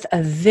deal with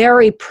a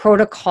very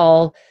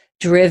protocol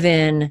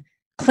driven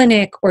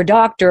clinic or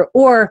doctor,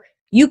 or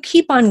you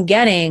keep on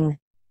getting,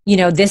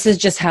 this is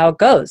just how it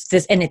goes,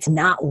 and it's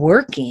not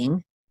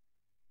working,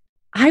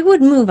 I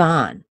would move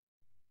on.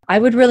 I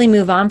would really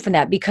move on from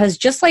that, because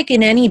just like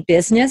in any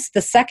business,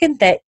 the second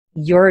that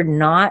you're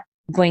not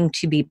going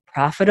to be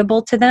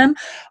profitable to them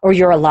or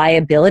you're a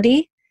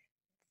liability,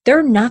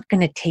 they're not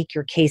going to take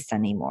your case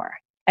anymore.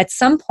 At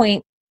some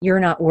point, you're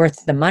not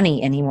worth the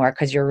money anymore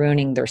because you're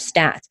ruining their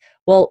stats.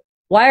 Well,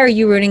 why are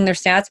you ruining their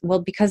stats?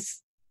 Well,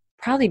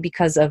 probably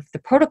because of the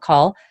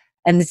protocol,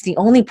 and it's the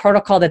only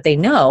protocol that they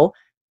know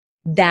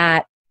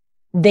that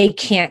they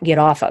can't get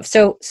off of.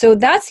 So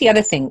that's the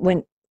other thing,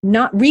 when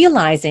not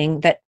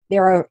realizing that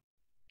there are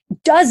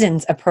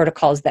dozens of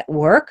protocols that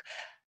work,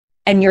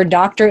 and your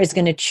doctor is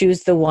going to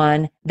choose the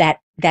one that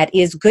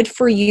is good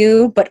for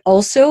you, but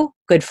also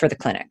good for the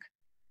clinic.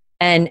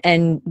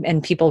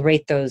 And people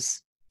rate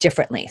those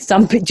differently.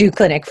 Some do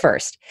clinic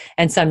first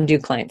and some do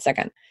client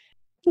second.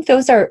 I think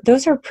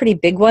those are pretty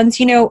big ones.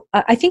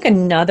 I think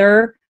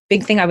another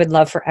big thing I would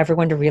love for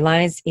everyone to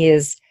realize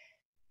is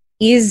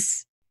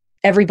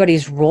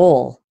everybody's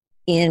role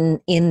in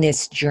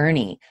this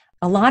journey.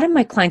 A lot of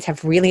my clients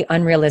have really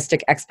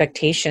unrealistic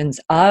expectations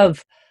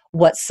of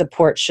what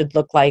support should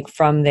look like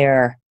from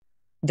their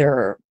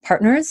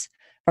partners,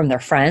 from their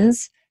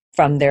friends,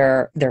 from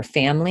their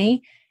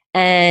family,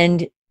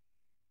 and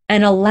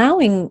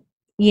allowing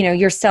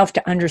yourself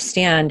to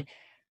understand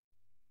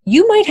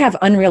you might have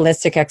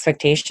unrealistic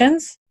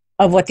expectations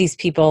of what these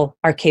people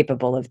are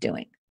capable of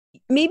doing.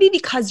 Maybe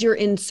because you're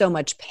in so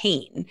much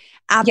pain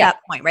at that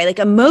point, right? Like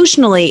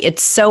emotionally,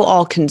 it's so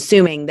all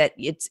consuming that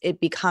it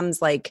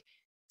becomes like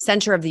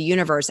center of the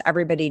universe.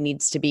 Everybody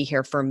needs to be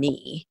here for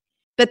me.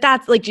 But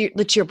that's like,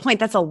 to your point,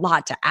 that's a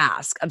lot to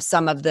ask of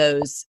some of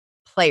those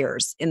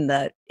players in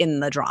the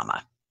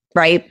drama.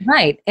 Right.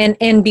 Right.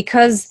 And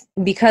because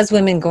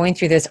women going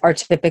through this are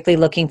typically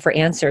looking for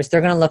answers,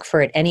 they're going to look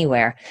for it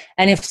anywhere.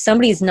 And if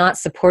somebody's not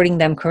supporting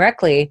them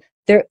correctly,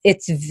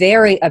 it's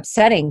very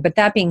upsetting. But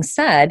that being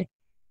said,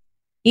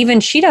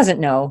 even she doesn't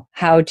know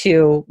how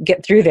to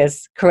get through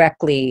this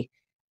correctly.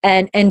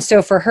 And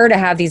so for her to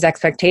have these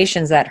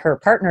expectations that her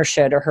partner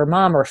should, or her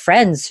mom or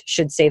friends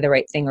should say the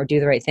right thing or do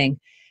the right thing,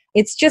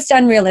 it's just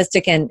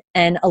unrealistic and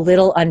a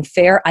little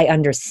unfair. I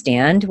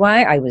understand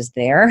why. I was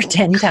there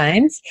 10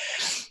 times.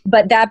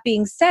 But that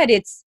being said,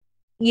 it's,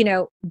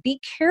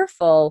 be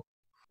careful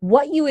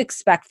what you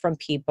expect from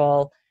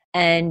people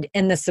and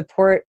the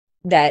support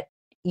that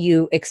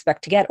you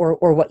expect to get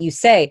or what you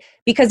say.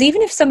 Because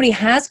even if somebody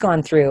has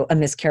gone through a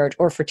miscarriage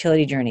or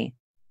fertility journey,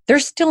 they're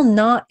still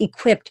not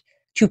equipped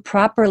to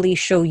properly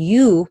show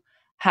you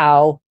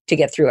how to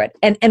get through it.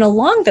 And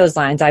along those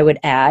lines, I would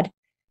add,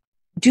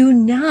 do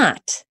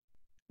not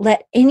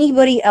let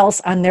anybody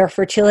else on their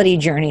fertility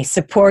journey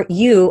support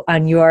you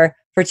on your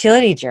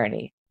fertility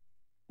journey.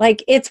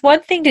 Like, it's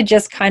one thing to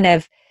just kind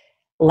of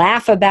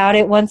laugh about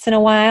it once in a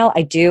while.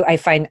 I do. I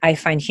find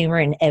humor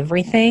in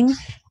everything,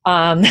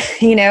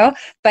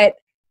 but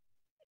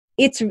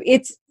it's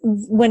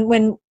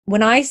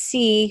when I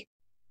see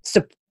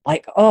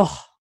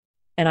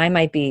and I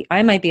might be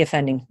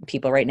offending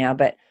people right now,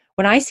 but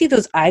when I see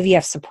those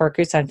IVF support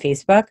groups on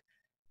Facebook,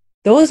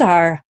 those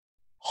are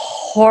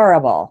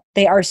horrible.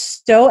 They are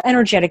so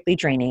energetically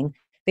draining.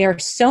 They are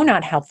so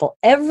not helpful.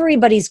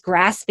 Everybody's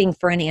grasping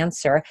for an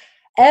answer.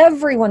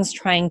 Everyone's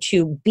trying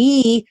to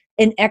be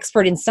an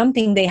expert in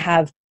something they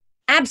have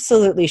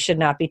absolutely should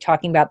not be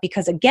talking about,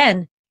 because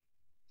again,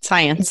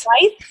 science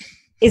advice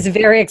is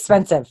very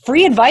expensive.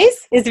 Free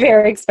advice is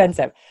very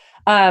expensive.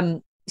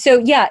 So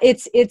yeah,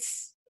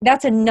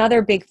 that's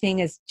another big thing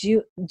is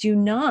do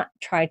not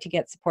try to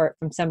get support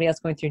from somebody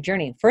else going through a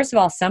journey. First of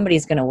all,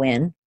 somebody's going to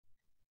win.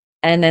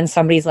 and then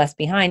somebody's left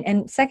behind.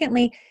 And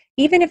secondly,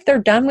 even if they're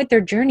done with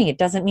their journey, it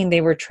doesn't mean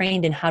they were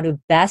trained in how to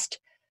best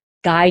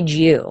guide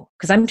you.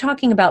 Because I'm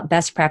talking about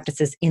best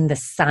practices in the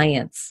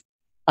science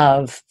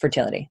of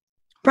fertility.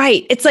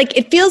 Right. It's like,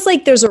 it feels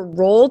like there's a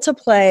role to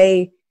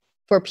play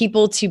for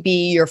people to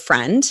be your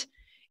friend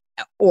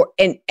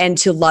and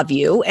to love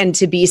you and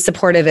to be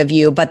supportive of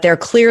you, but they're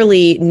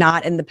clearly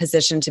not in the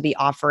position to be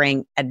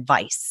offering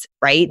advice,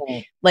 right?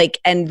 Like,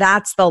 and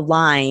that's the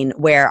line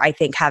where I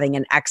think having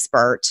an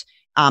expert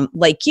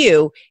like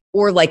you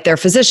or like their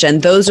physician,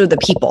 those are the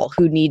people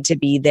who need to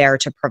be there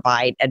to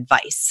provide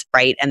advice,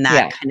 right? And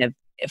that kind of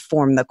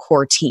form the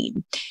core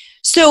team.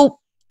 So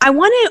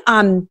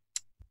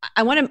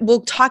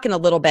we'll talk in a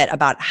little bit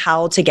about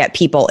how to get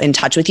people in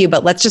touch with you,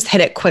 but let's just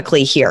hit it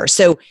quickly here.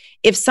 So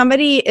if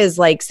somebody is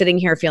like sitting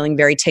here feeling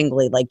very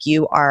tingly, like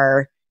you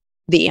are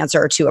the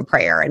answer to a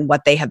prayer and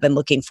what they have been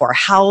looking for,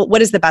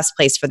 what is the best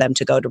place for them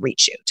to go to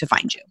reach you, to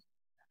find you?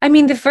 I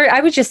mean, I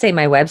would just say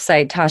my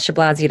website,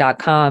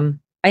 tashablasi.com.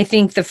 I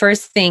think the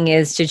first thing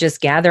is to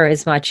just gather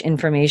as much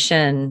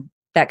information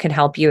that could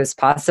help you as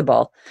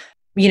possible.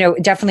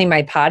 Definitely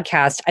my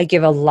podcast, I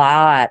give a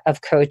lot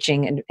of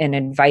coaching and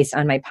advice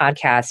on my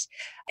podcast.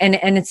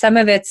 And some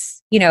of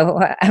it's,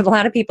 a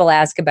lot of people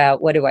ask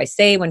about what do I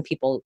say when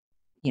people,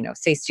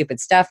 say stupid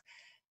stuff.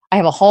 I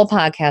have a whole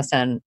podcast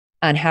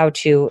on how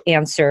to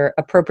answer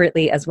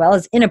appropriately as well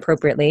as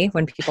inappropriately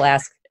when people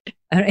ask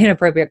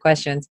inappropriate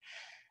questions.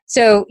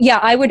 So yeah,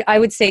 I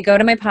would say go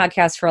to my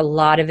podcast for a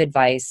lot of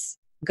advice.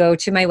 Go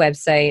to my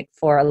website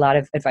for a lot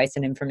of advice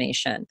and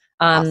information.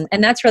 Awesome.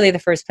 And that's really the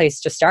first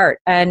place to start.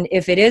 And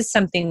if it is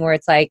something where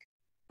it's like,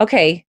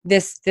 okay,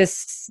 this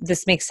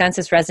makes sense,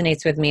 this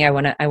resonates with me, I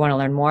want to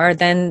learn more,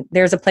 then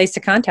there's a place to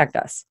contact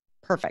us.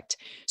 Perfect.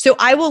 So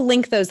I will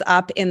link those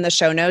up in the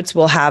show notes.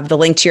 We'll have the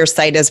link to your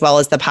site as well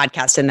as the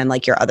podcast and then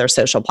like your other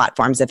social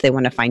platforms if they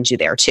want to find you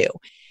there too.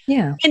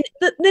 Yeah. And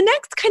the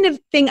next kind of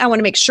thing I want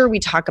to make sure we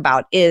talk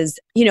about is,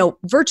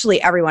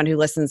 virtually everyone who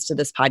listens to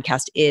this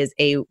podcast is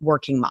a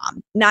working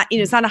mom.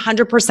 It's not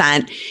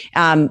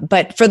 100%,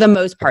 but for the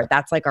most part,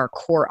 that's like our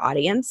core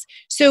audience.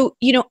 So,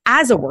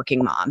 as a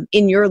working mom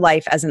in your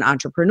life as an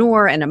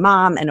entrepreneur and a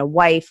mom and a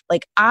wife,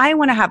 like I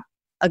want to have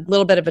a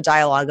little bit of a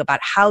dialogue about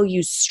how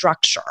you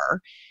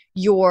structure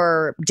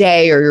your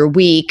day or your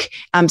week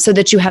so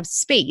that you have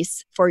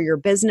space for your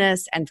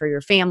business and for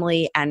your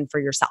family and for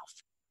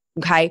yourself.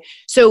 Okay.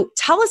 So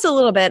tell us a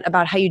little bit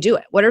about how you do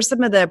it. What are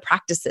some of the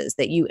practices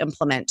that you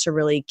implement to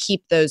really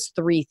keep those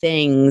three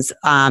things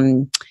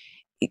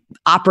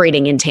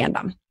operating in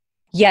tandem?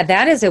 Yeah,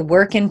 that is a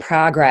work in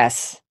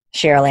progress,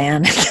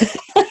 Cherylanne.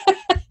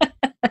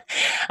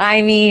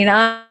 I mean,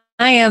 I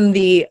am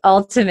the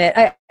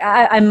ultimate.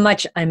 I'm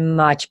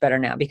much better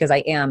now because I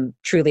am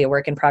truly a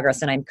work in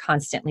progress and I'm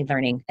constantly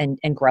learning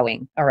and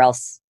growing, or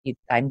else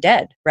I'm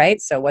dead,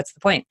 right? So what's the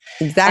point?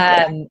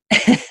 Exactly.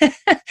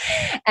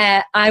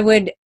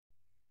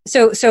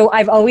 So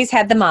I've always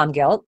had the mom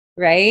guilt,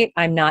 right?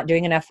 I'm not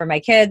doing enough for my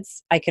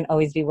kids. I can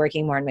always be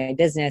working more in my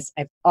business.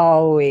 I've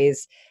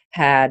always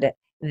had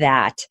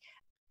that.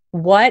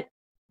 What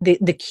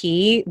the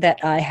key that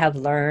I have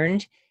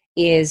learned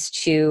is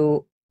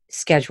to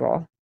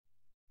schedule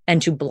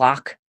and to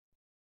block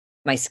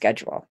my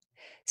schedule.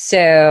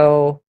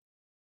 So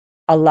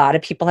a lot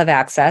of people have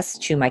access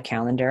to my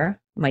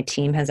calendar. My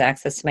team has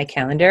access to my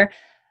calendar.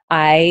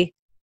 I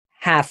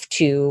have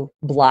to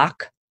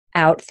block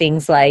out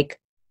things like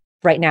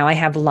right now I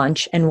have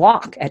lunch and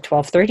walk at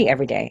 12:30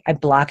 every day. I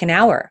block an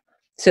hour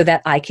so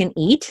that I can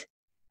eat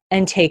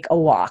and take a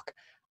walk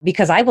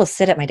because I will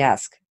sit at my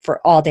desk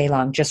for all day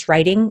long, just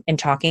writing and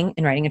talking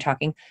and writing and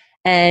talking.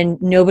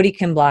 And nobody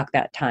can block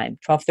that time,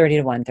 12:30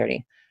 to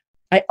 1:30.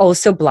 I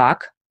also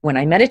block when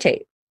I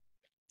meditate.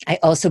 I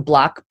also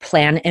block,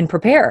 plan, and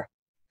prepare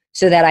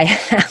so that I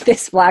have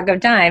this block of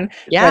time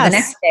for the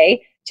next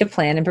day to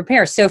plan and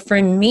prepare. So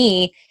for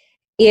me,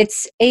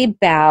 it's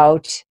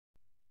about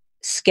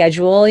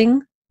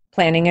scheduling,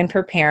 planning, and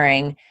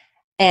preparing.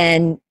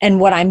 And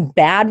what I'm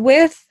bad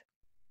with,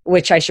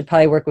 which I should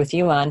probably work with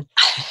you on,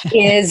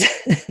 is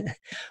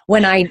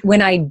when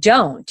I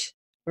don't,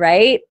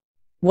 right?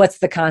 What's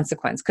the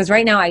consequence? Because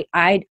right now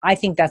I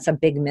think that's a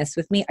big miss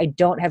with me. I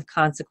don't have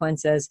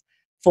consequences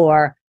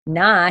for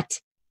not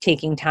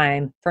taking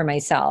time for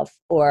myself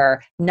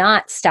or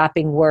not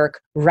stopping work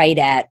right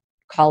at,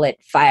 call it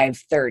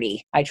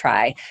 5:30. I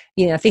try,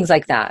 things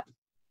like that.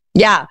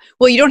 Yeah.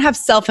 Well, you don't have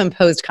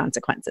self-imposed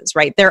consequences,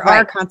 right? There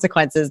are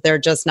consequences. They're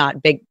just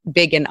not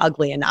big and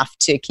ugly enough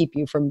to keep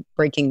you from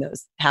breaking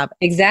those habits.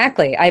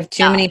 Exactly. I have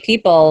too many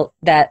people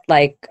that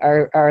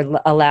are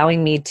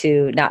allowing me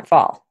to not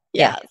fall.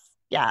 Yes.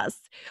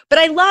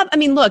 But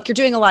look, you're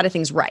doing a lot of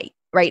things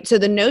right? So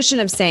the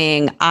notion of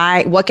saying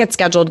what gets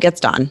scheduled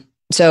gets done.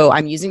 So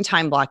I'm using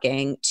time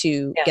blocking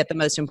to get the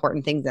most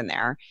important things in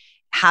there.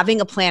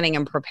 Having a planning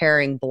and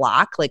preparing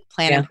block, like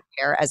plan and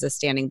prepare as a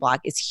standing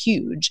block, is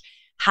huge.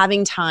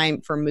 Having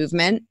time for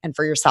movement and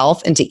for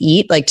yourself and to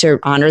eat, like to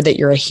honor that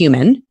you're a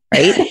human,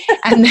 right?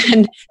 And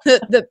then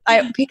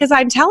because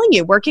I'm telling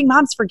you, working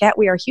moms forget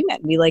we are human.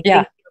 We think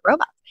we're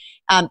robots.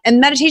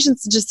 And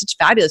meditation's just such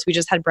fabulous. We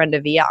just had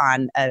Brenda Villa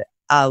on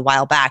a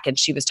while back, and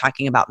she was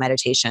talking about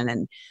meditation,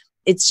 and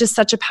it's just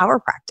such a power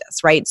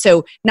practice, right?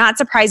 So not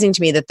surprising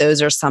to me that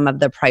those are some of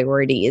the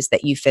priorities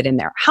that you fit in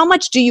there. How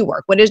much do you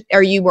work?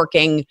 Are you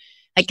working?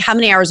 Like, how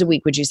many hours a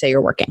week would you say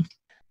you're working?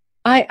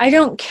 I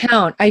don't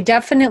count.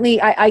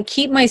 I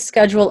keep my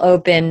schedule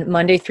open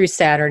Monday through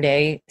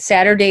Saturday.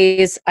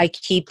 Saturdays, I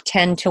keep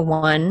 10 to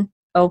 1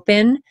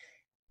 open.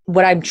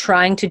 What I'm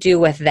trying to do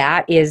with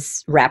that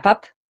is wrap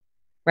up,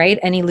 right?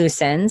 Any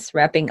loose ends,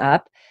 wrapping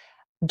up.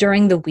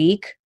 During the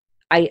week,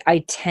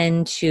 I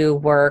tend to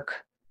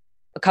work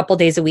a couple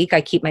days a week.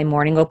 I keep my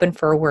morning open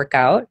for a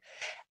workout.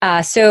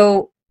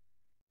 So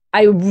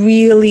I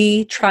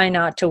really try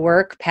not to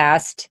work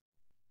past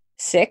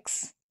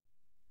 6.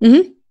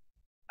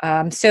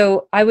 Mm-hmm.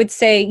 So I would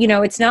say,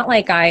 it's not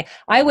like I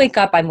wake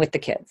up, I'm with the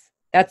kids.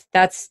 I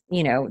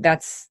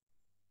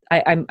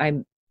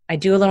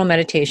do a little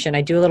meditation,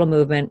 I do a little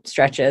movement,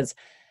 stretches,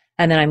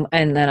 and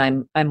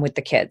then I'm with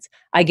the kids.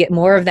 I get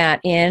more of that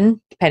in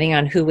depending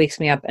on who wakes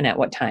me up and at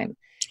what time.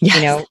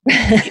 Yes.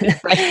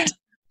 Right.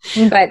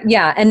 But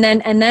yeah, and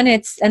then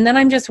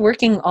I'm just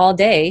working all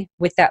day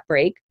with that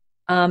break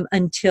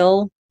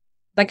until,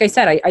 like I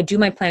said, I do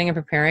my planning and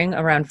preparing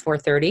around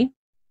 4:30,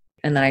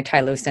 and then I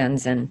tie loose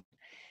ends and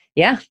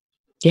yeah.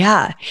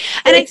 Yeah.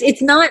 And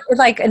it's not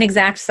like an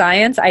exact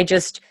science. I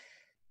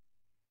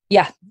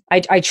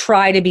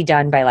try to be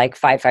done by like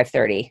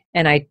 5:30,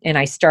 and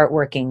I start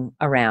working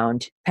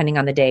around, depending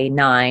on the day,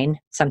 9,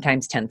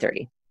 sometimes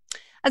 10:30.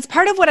 That's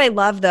part of what I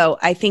love, though.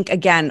 I think,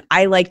 again,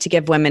 I like to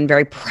give women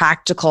very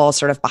practical,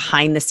 sort of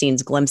behind the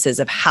scenes glimpses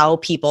of how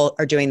people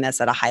are doing this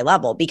at a high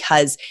level.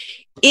 Because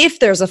if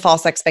there's a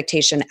false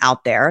expectation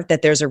out there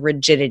that there's a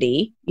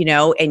rigidity,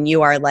 and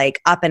you are like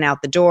up and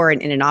out the door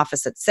and in an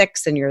office at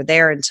 6 and you're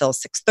there until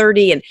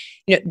 6:30,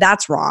 and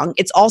that's wrong.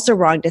 It's also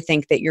wrong to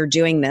think that you're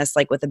doing this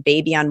like with a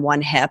baby on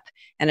one hip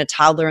and a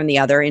toddler in the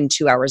other in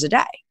 2 hours a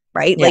day.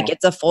 Right? Yeah. Like,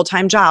 it's a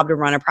full-time job to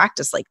run a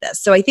practice like this.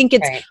 So I think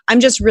I'm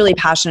just really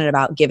passionate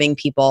about giving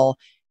people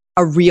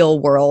a real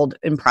world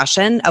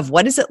impression of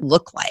what does it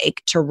look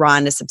like to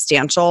run a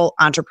substantial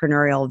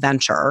entrepreneurial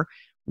venture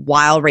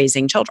while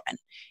raising children.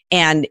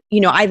 And,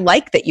 I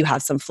like that you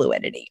have some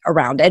fluidity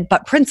around it,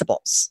 but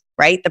principles,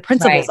 right? The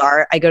principles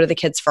are, I go to the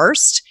kids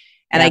first,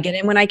 and I get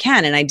in when I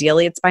can. And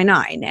ideally it's by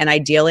 9. And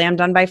ideally I'm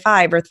done by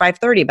 5 or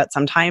 5:30, but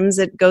sometimes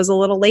it goes a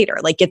little later.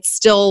 Like, it's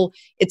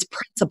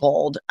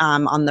principled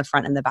on the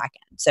front and the back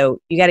end.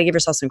 So you got to give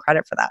yourself some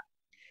credit for that.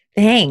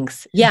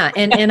 Thanks. Yeah.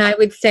 And I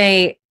would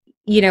say,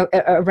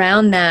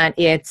 around that,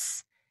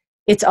 it's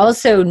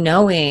also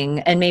knowing,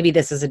 and maybe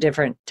this is a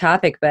different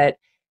topic, but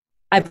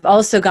I've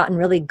also gotten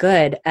really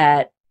good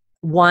at,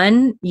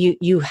 one,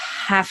 you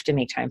have to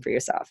make time for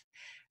yourself.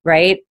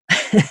 Right?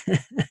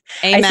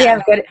 Amen.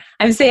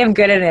 I say I'm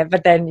good at it,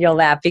 but then you'll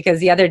laugh,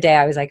 because the other day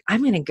I was like, I'm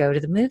going to go to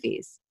the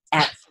movies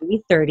at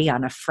 3:30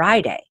 on a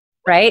Friday,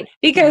 right?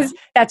 Because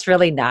that's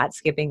really not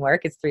skipping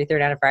work. It's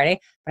 3:30 on a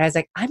Friday. But I was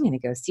like, I'm going to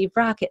go see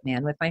Rocket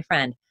Man with my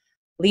friend.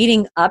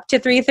 Leading up to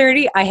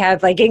 3:30, I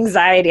had like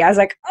anxiety. I was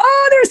like,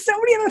 oh, there's so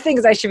many other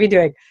things I should be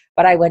doing.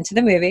 But I went to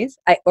the movies.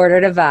 I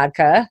ordered a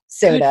vodka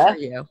soda. Good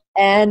for you.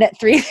 And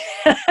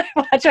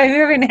watched my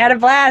movie and had a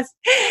blast.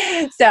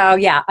 So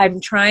yeah, I'm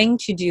trying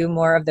to do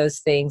more of those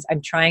things.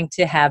 I'm trying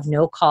to have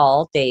no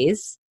call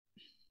days,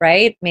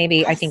 right?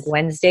 Maybe I think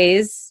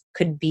Wednesdays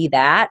could be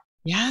that.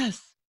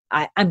 Yes.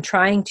 I'm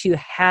trying to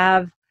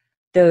have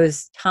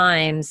those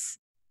times.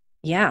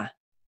 Yeah.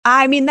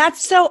 I mean,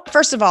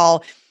 first of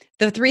all,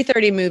 the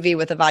 3:30 movie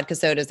with a vodka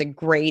soda is a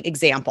great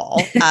example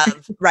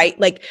of, right?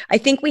 Like, I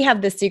think we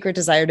have this secret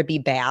desire to be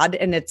bad,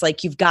 and it's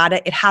like,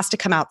 it has to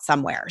come out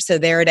somewhere. So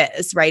there it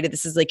is, right?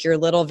 This is like your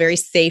little very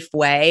safe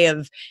way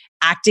of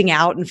acting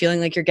out and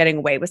feeling like you're getting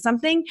away with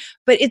something.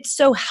 But it's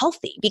so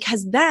healthy,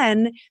 because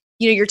then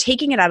you're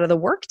taking it out of the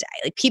workday.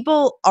 Like,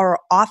 people are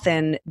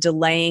often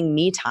delaying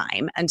me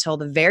time until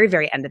the very,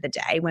 very end of the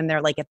day when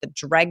they're like at the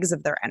dregs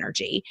of their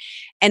energy.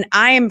 And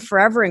I am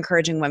forever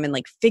encouraging women,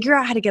 like, figure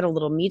out how to get a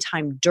little me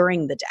time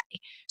during the day,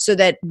 so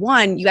that,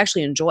 one, you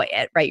actually enjoy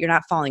it, right? You're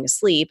not falling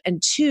asleep.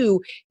 And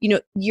two,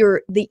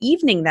 the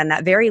evening, then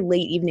that very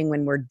late evening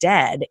when we're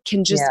dead,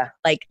 can just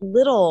like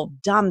little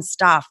dumb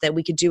stuff that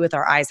we could do with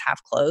our eyes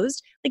half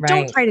closed. Like,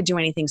 don't try to do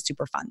anything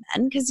super fun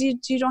then, because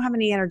you don't have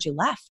any energy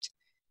left.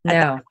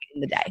 No.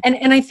 In the day.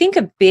 And I think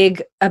a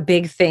big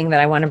thing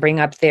that I want to bring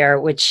up there,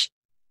 which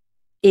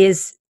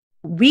is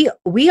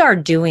we are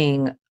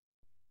doing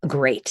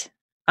great.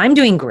 I'm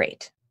doing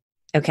great.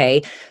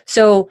 Okay.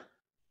 So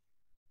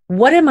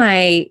what am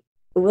I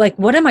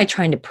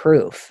trying to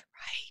prove?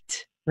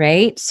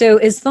 Right. So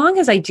as long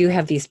as I do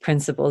have these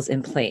principles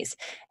in place,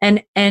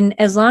 and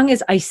as long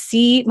as I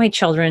see my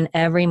children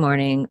every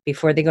morning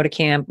before they go to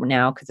camp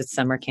now, because it's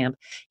summer camp,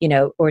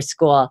 or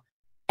school,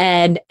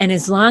 and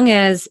as long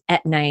as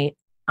at night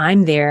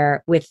I'm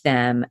there with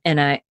them,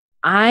 and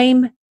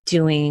I'm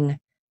doing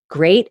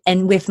great.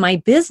 And with my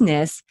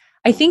business,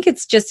 I think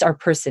it's just our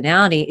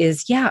personality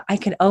is, I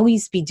could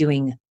always be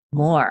doing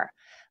more.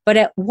 But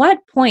at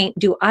what point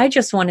do I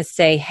just want to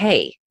say,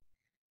 hey,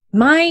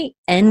 my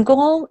end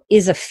goal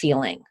is a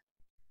feeling.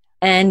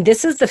 And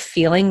this is the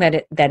feeling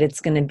that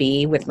it's going to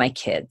be with my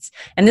kids.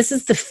 And this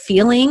is the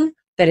feeling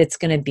that it's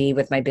going to be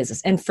with my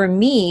business. And for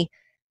me,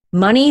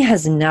 money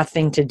has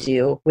nothing to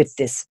do with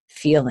this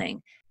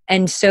feeling.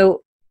 And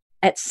so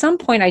at some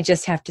point, I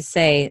just have to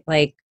say,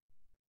 like,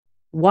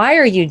 why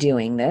are you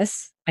doing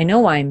this? I know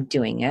why I'm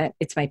doing it.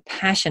 It's my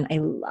passion. I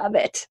love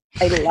it.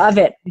 I love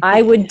it.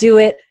 I would do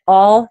it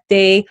all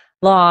day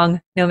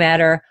long, no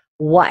matter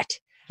what.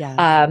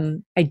 Yeah.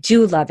 I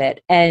do love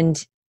it.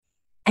 And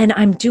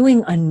I'm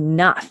doing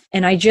enough.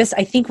 And I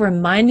think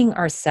reminding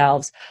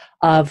ourselves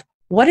of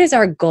what is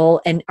our goal,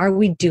 and are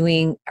we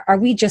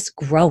just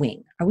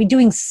growing? Are we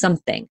doing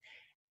something?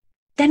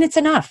 Then it's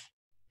enough.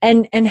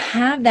 And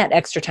have that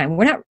extra time.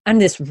 We're not on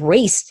this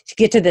race to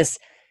get to this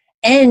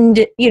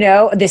end,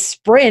 this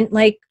sprint.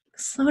 Like,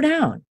 slow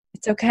down.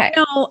 It's okay.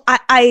 No,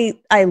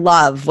 I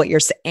love what you're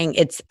saying.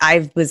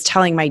 I was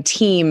telling my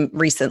team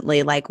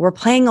recently, like, we're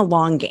playing a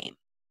long game.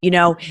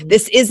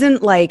 This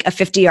isn't like a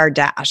 50-yard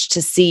dash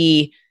to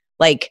see,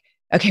 like,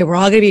 okay, we're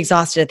all going to be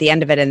exhausted at the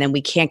end of it, and then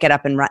we can't get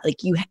up and run. Like,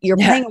 you're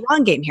playing a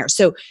long game here.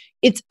 So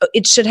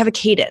it should have a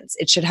cadence.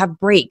 It should have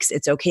breaks.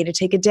 It's okay to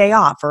take a day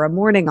off or a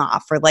morning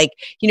off, or like,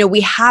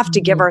 we have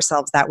to give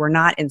ourselves that. We're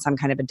not in some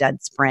kind of a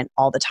dead sprint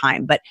all the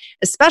time. But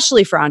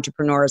especially for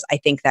entrepreneurs, I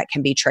think that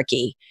can be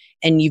tricky.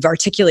 And you've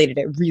articulated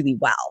it really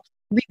well,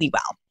 really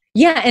well.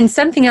 Yeah. And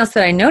something else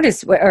that I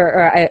noticed,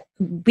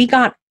 we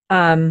got,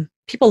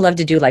 people love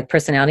to do like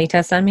personality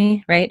tests on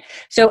me, right?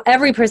 So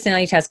every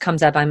personality test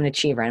comes up, I'm an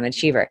achiever.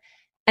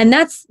 And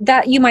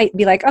that you might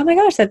be like, oh my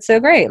gosh, that's so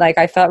great. Like,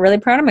 I felt really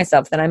proud of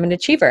myself that I'm an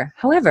achiever.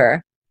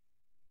 However,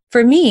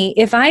 for me,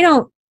 if I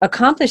don't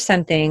accomplish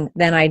something,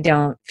 then I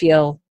don't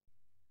feel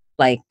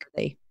like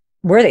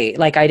worthy.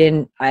 Like,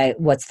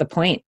 what's the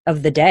point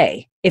of the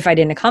day if I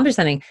didn't accomplish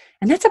something?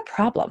 And that's a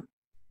problem,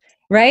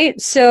 right?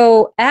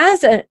 So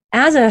as a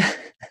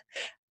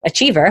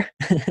achiever,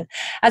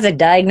 as a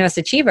diagnosed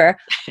achiever,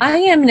 I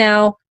am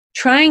now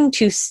trying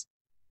to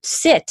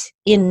sit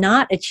in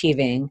not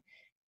achieving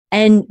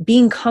and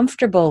being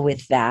comfortable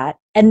with that.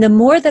 And the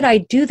more that I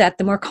do that,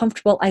 the more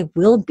comfortable I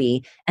will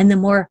be, and the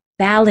more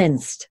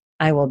balanced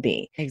I will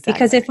be. Exactly.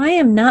 Because if I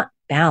am not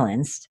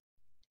balanced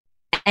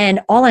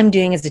and all I'm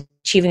doing is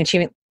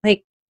achieving,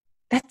 like,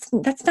 that's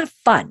not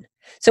fun.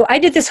 So I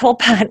did this whole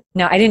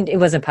no, I didn't, it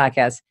wasn't a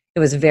podcast. It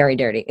was very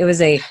dirty. It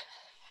was a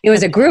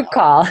group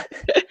call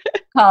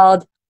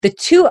called the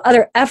 2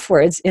 other F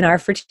words in our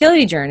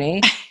fertility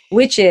journey,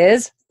 which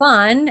is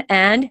fun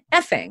and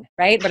effing,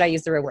 right? But I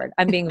use the real word.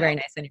 I'm being very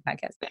nice on your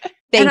podcast.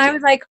 And I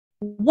was like,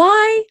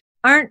 why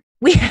aren't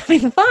we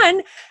having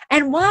fun?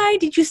 And why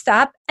did you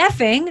stop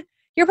effing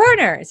your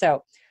partner?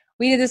 So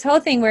we did this whole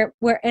thing where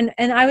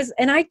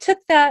I took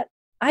that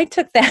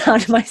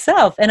on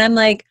myself, and I'm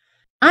like,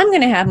 I'm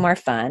going to have more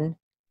fun,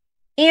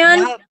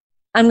 and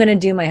I'm going to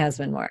do my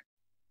husband more.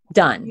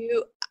 Done.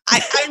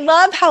 I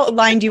love how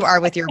aligned you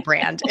are with your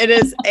brand.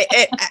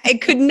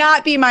 It could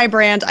not be my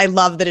brand. I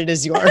love that it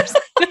is yours.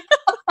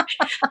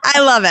 I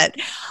love it.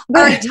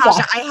 All right,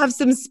 Tasha, I have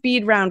some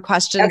speed round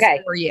questions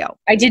for you.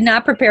 I did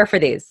not prepare for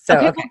these. So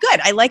well, good.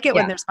 I like it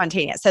when they're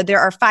spontaneous. So there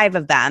are 5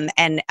 of them.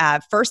 And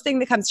first thing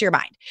that comes to your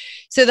mind.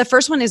 So the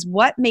first one is,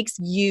 what makes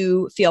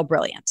you feel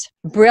brilliant?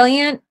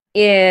 Brilliant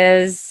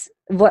is,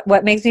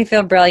 what makes me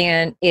feel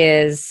brilliant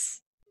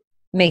is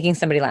making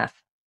somebody laugh.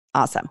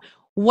 Awesome.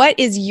 What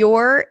is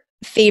your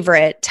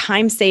favorite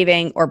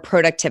time-saving or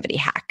productivity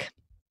hack?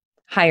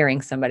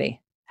 Hiring somebody,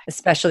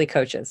 especially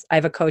coaches. I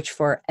have a coach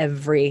for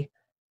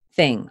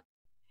everything.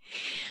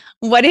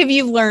 What have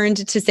you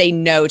learned to say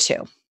no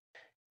to?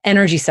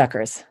 Energy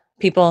suckers.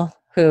 People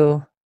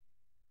who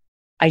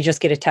I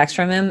just get a text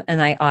from him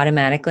and I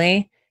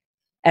automatically,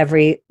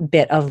 every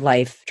bit of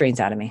life drains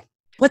out of me.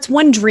 What's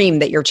one dream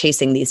that you're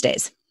chasing these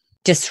days?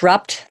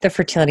 Disrupt the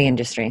fertility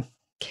industry.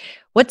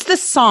 What's the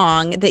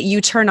song that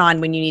you turn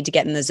on when you need to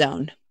get in the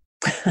zone?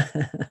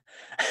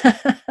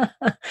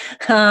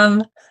 I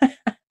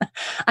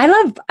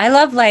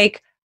love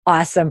like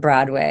awesome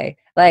Broadway,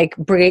 like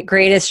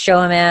Greatest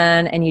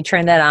Showman, and you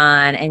turn that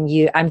on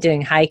and I'm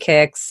doing high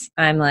kicks.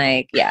 I'm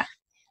like, yeah.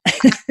 I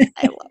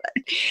love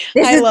it.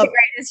 This is the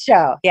greatest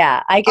show.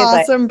 Yeah. I get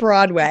awesome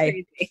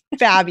Broadway.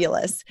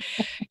 Fabulous.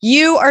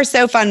 You are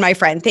so fun, my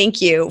friend. Thank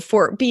you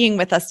for being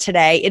with us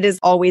today. It is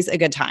always a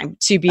good time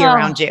to be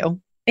around you.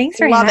 Thanks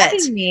for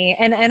having me.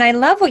 And I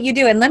love what you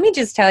do. And let me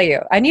just tell you,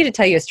 I need to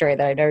tell you a story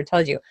that I never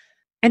told you.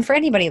 And for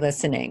anybody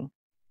listening,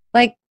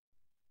 like,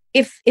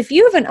 if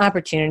you have an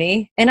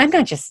opportunity, and I'm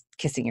not just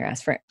kissing your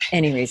ass for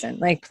any reason,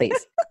 like,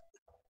 please,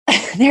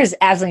 there's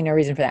absolutely no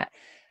reason for that.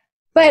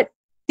 But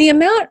the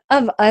amount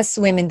of us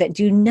women that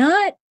do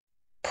not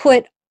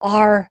put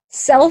our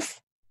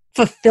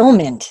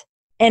self-fulfillment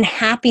and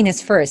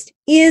happiness first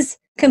is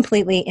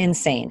completely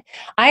insane.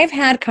 I've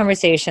had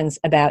conversations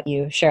about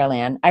you,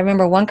 Cherylanne. I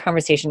remember one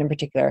conversation in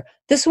particular.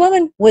 This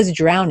woman was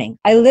drowning.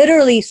 I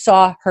literally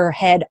saw her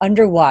head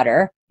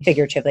underwater,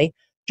 figuratively,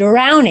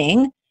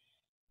 drowning,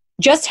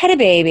 just had a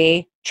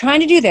baby,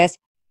 trying to do this.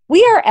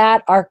 We are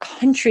at our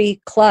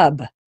country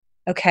club,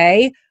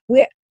 okay?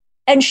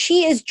 And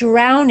she is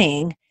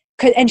drowning,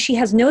 and she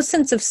has no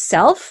sense of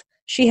self.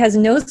 She has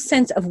no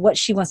sense of what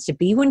she wants to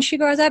be when she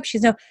grows up.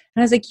 And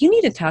I was like, you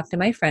need to talk to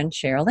my friend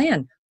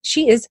Cherylanne.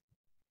 She is,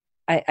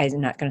 I'm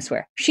not going to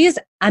swear, she is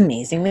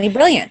amazingly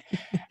brilliant.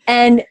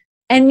 And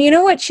you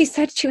know what she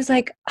said? She was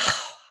like,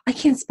 oh, I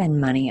can't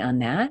spend money on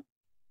that.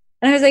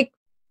 And I was like,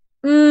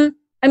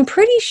 I'm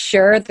pretty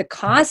sure the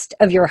cost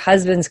of your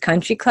husband's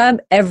country club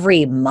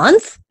every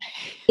month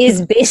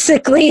is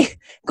basically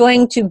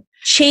going to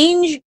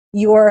change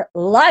your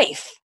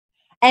life.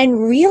 And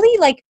really,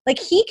 like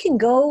he can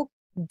go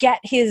get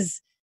his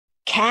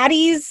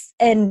caddies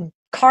and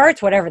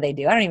carts, whatever they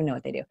do. I don't even know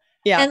what they do.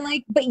 Yeah.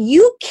 And but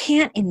you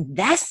can't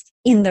invest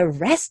in the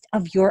rest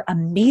of your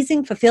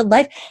amazing, fulfilled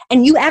life.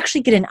 And you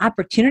actually get an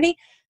opportunity.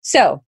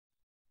 So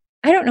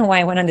I don't know why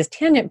I went on this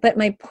tangent, but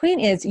my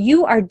point is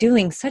you are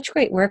doing such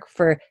great work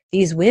for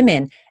these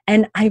women.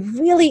 And I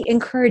really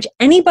encourage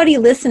anybody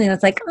listening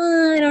that's like,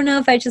 I don't know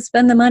if I should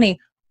spend the money.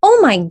 Oh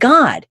my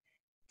God,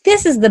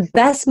 this is the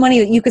best money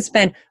that you could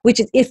spend, which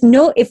is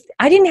if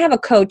I didn't have a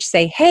coach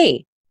say,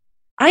 hey,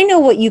 I know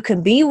what you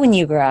can be when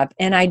you grow up,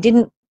 and I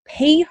didn't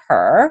pay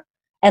her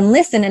and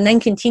listen and then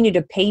continue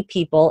to pay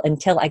people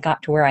until I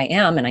got to where I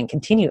am. And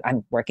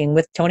I'm working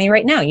with Tony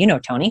right now. You know,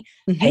 Tony,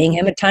 paying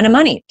him a ton of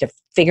money to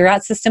figure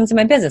out systems in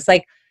my business.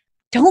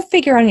 Don't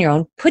figure out on your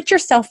own, put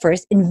yourself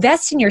first,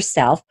 invest in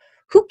yourself.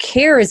 Who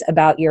cares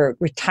about your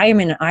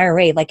retirement and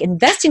IRA?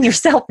 Invest in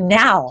yourself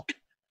now.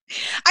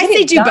 I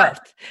say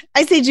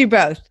do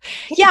both.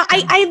 Yeah,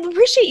 I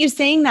appreciate you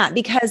saying that,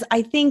 because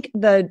I think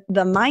the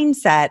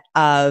mindset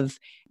of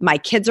my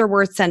kids are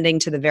worth sending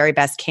to the very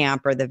best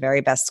camp or the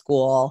very best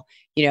school.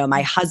 You know,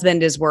 my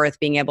husband is worth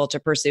being able to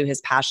pursue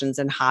his passions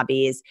and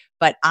hobbies,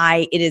 but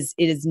I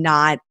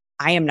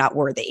am not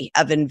worthy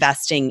of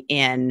investing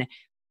in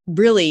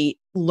really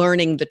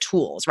learning the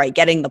tools, right?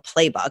 Getting the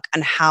playbook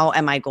on how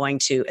am I going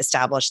to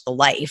establish the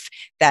life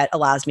that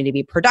allows me to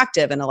be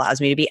productive and allows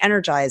me to be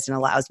energized and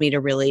allows me to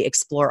really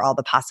explore all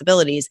the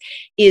possibilities.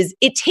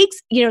 It takes,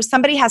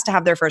 somebody has to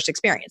have their first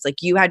experience.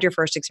 Like you had your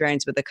first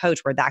experience with a coach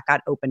where that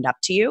got opened up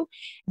to you.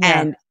 Yeah.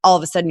 And all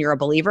of a sudden you're a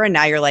believer. And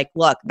now you're like,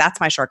 look, that's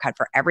my shortcut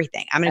for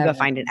everything. I'm going to go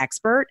find an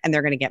expert and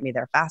they're going to get me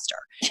there faster.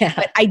 Yeah.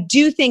 But I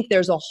do think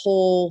there's a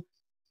whole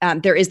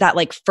there is that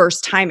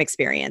first time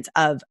experience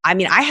of,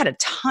 I had a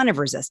ton of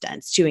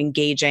resistance to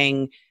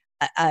engaging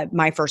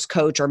my first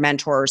coach or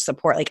mentor or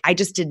support. I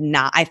just did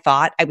not, I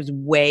thought I was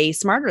way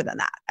smarter than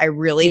that. I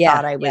really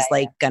thought I was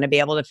going to be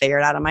able to figure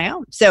it out on my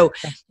own. So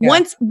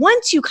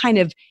once you kind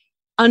of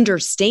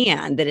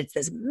understand that it's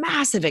this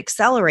massive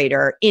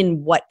accelerator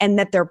and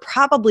that there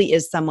probably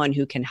is someone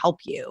who can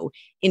help you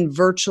in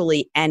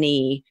virtually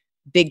any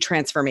big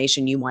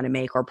transformation you want to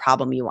make or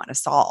problem you want to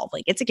solve,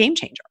 it's a game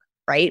changer,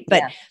 right?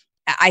 But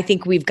I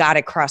think we've got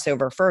to cross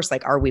over first.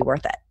 Are we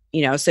worth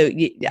it? So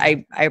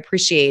I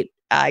appreciate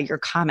your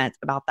comments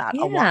about that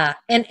a lot.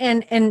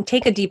 And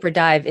take a deeper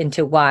dive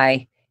into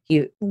why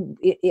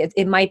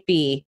it might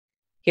be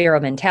hero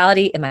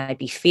mentality. It might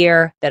be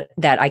fear that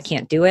I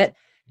can't do it,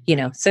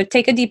 so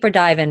take a deeper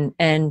dive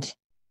and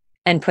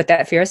put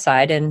that fear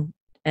aside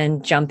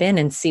and jump in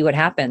and see what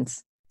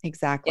happens.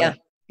 Exactly. Yeah.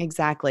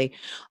 Exactly.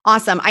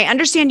 Awesome. I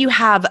understand you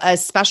have a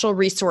special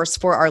resource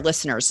for our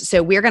listeners.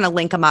 So we're going to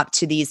link them up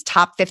to these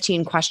top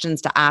 15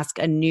 questions to ask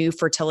a new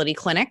fertility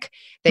clinic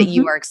that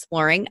you are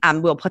exploring.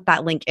 We'll put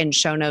that link in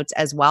show notes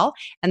as well.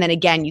 And then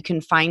again, you can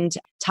find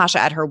Tasha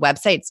at her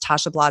website. It's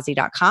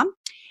tashablasi.com.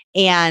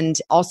 And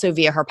also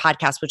via her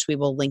podcast, which we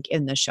will link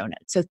in the show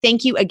notes. So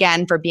thank you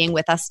again for being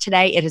with us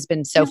today. It has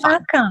been so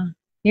fun. Welcome.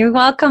 You're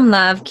welcome,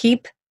 love.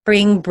 Keep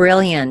being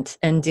brilliant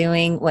and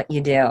doing what you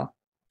do.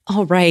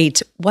 All right.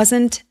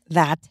 Wasn't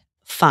that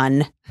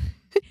fun?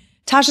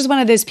 Tasha's one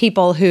of those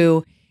people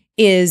who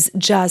is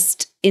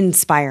just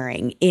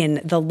inspiring in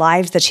the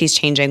lives that she's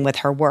changing with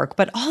her work,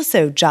 but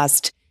also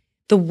just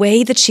the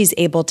way that she's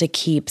able to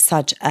keep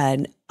such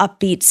an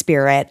upbeat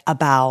spirit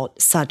about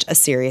such a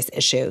serious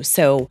issue.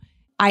 So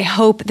I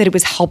hope that it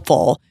was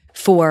helpful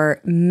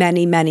for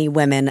many, many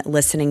women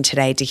listening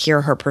today to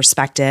hear her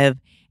perspective.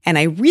 And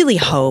I really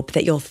hope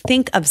that you'll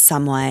think of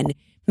someone,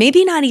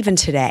 maybe not even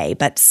today,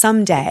 but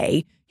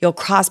someday, you'll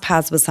cross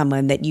paths with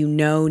someone that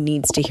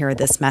needs to hear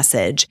this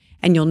message,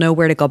 and you'll know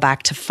where to go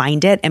back to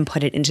find it and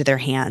put it into their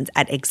hands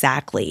at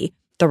exactly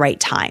the right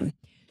time.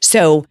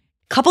 So, a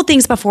couple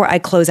things before I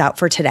close out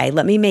for today.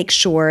 Let me make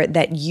sure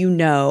that you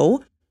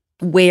know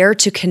where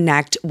to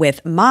connect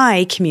with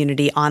my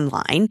community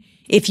online.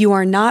 If you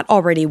are not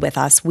already with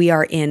us, we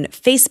are in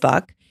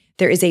Facebook.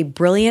 There is a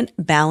Brilliant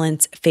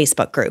Balance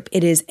Facebook group.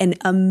 It is an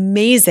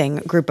amazing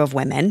group of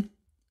women.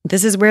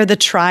 This is where the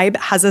tribe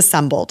has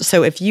assembled.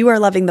 So if you are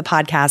loving the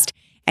podcast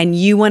and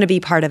you want to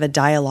be part of a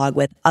dialogue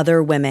with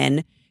other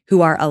women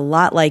who are a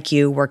lot like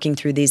you, working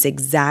through these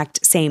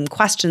exact same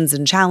questions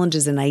and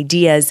challenges and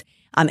ideas,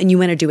 and you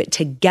want to do it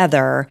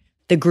together,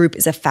 the group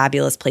is a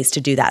fabulous place to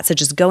do that. So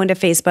just go into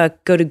Facebook,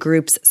 go to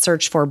groups,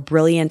 search for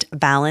Brilliant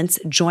Balance,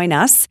 join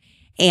us,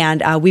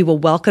 and we will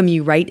welcome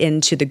you right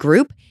into the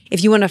group.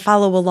 If you want to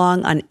follow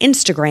along on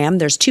Instagram,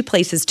 there's 2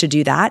 places to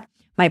do that.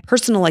 My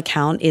personal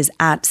account is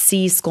at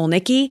C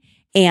Skolnicki,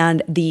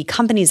 and the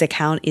company's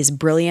account is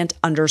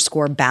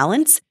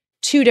brilliant_balance.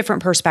 2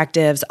 different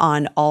perspectives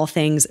on all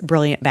things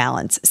brilliant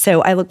balance.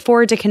 So I look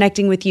forward to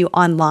connecting with you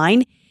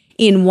online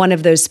in one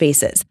of those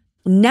spaces.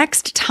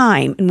 Next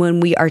time when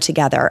we are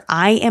together,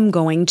 I am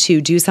going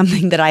to do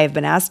something that I have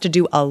been asked to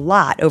do a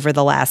lot over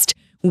the last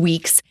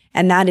weeks,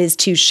 and that is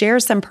to share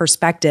some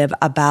perspective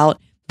about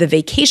the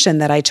vacation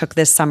that I took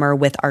this summer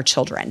with our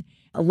children.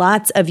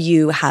 Lots of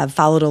you have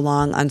followed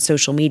along on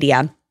social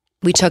media.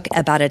 We took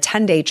about a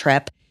 10-day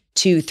trip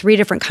to 3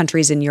 different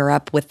countries in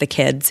Europe with the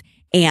kids.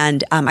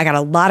 And I got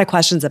a lot of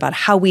questions about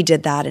how we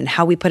did that and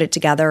how we put it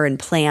together and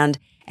planned.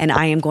 And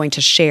I am going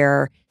to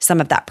share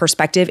some of that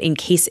perspective in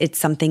case it's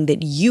something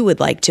that you would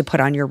like to put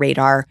on your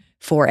radar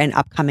for an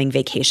upcoming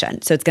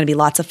vacation. So it's going to be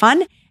lots of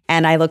fun.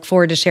 And I look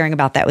forward to sharing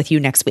about that with you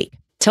next week.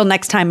 Till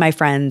next time, my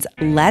friends,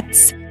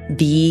 let's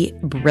be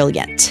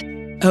brilliant.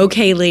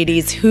 Okay,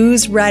 ladies,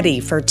 who's ready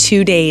for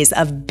 2 days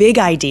of big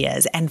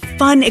ideas and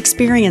fun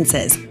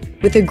experiences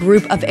with a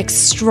group of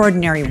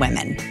extraordinary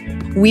women?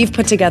 We've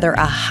put together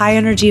a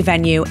high-energy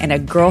venue and a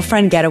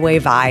girlfriend getaway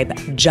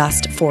vibe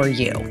just for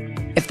you.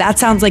 If that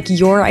sounds like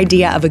your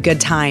idea of a good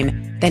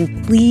time,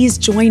 then please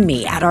join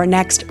me at our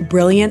next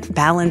Brilliant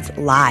Balance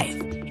Live.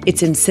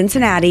 It's in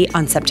Cincinnati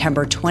on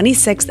September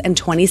 26th and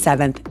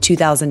 27th,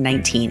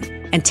 2019,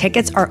 and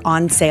tickets are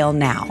on sale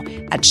now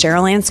at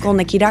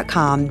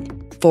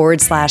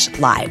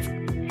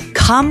CherylanneSkolnicki.com/live.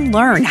 Come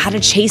learn how to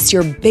chase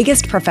your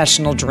biggest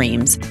professional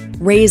dreams,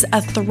 raise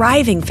a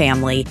thriving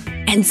family,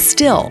 and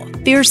still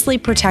fiercely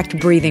protect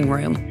breathing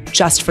room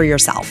just for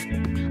yourself.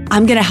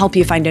 I'm going to help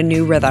you find a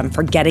new rhythm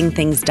for getting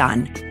things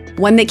done,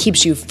 one that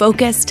keeps you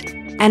focused,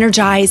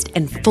 energized,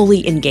 and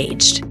fully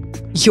engaged.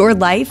 Your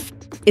life,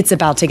 it's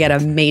about to get a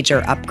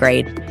major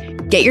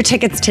upgrade. Get your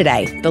tickets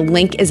today. The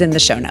link is in the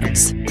show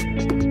notes.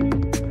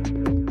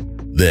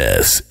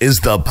 This is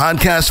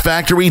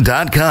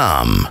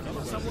thepodcastfactory.com.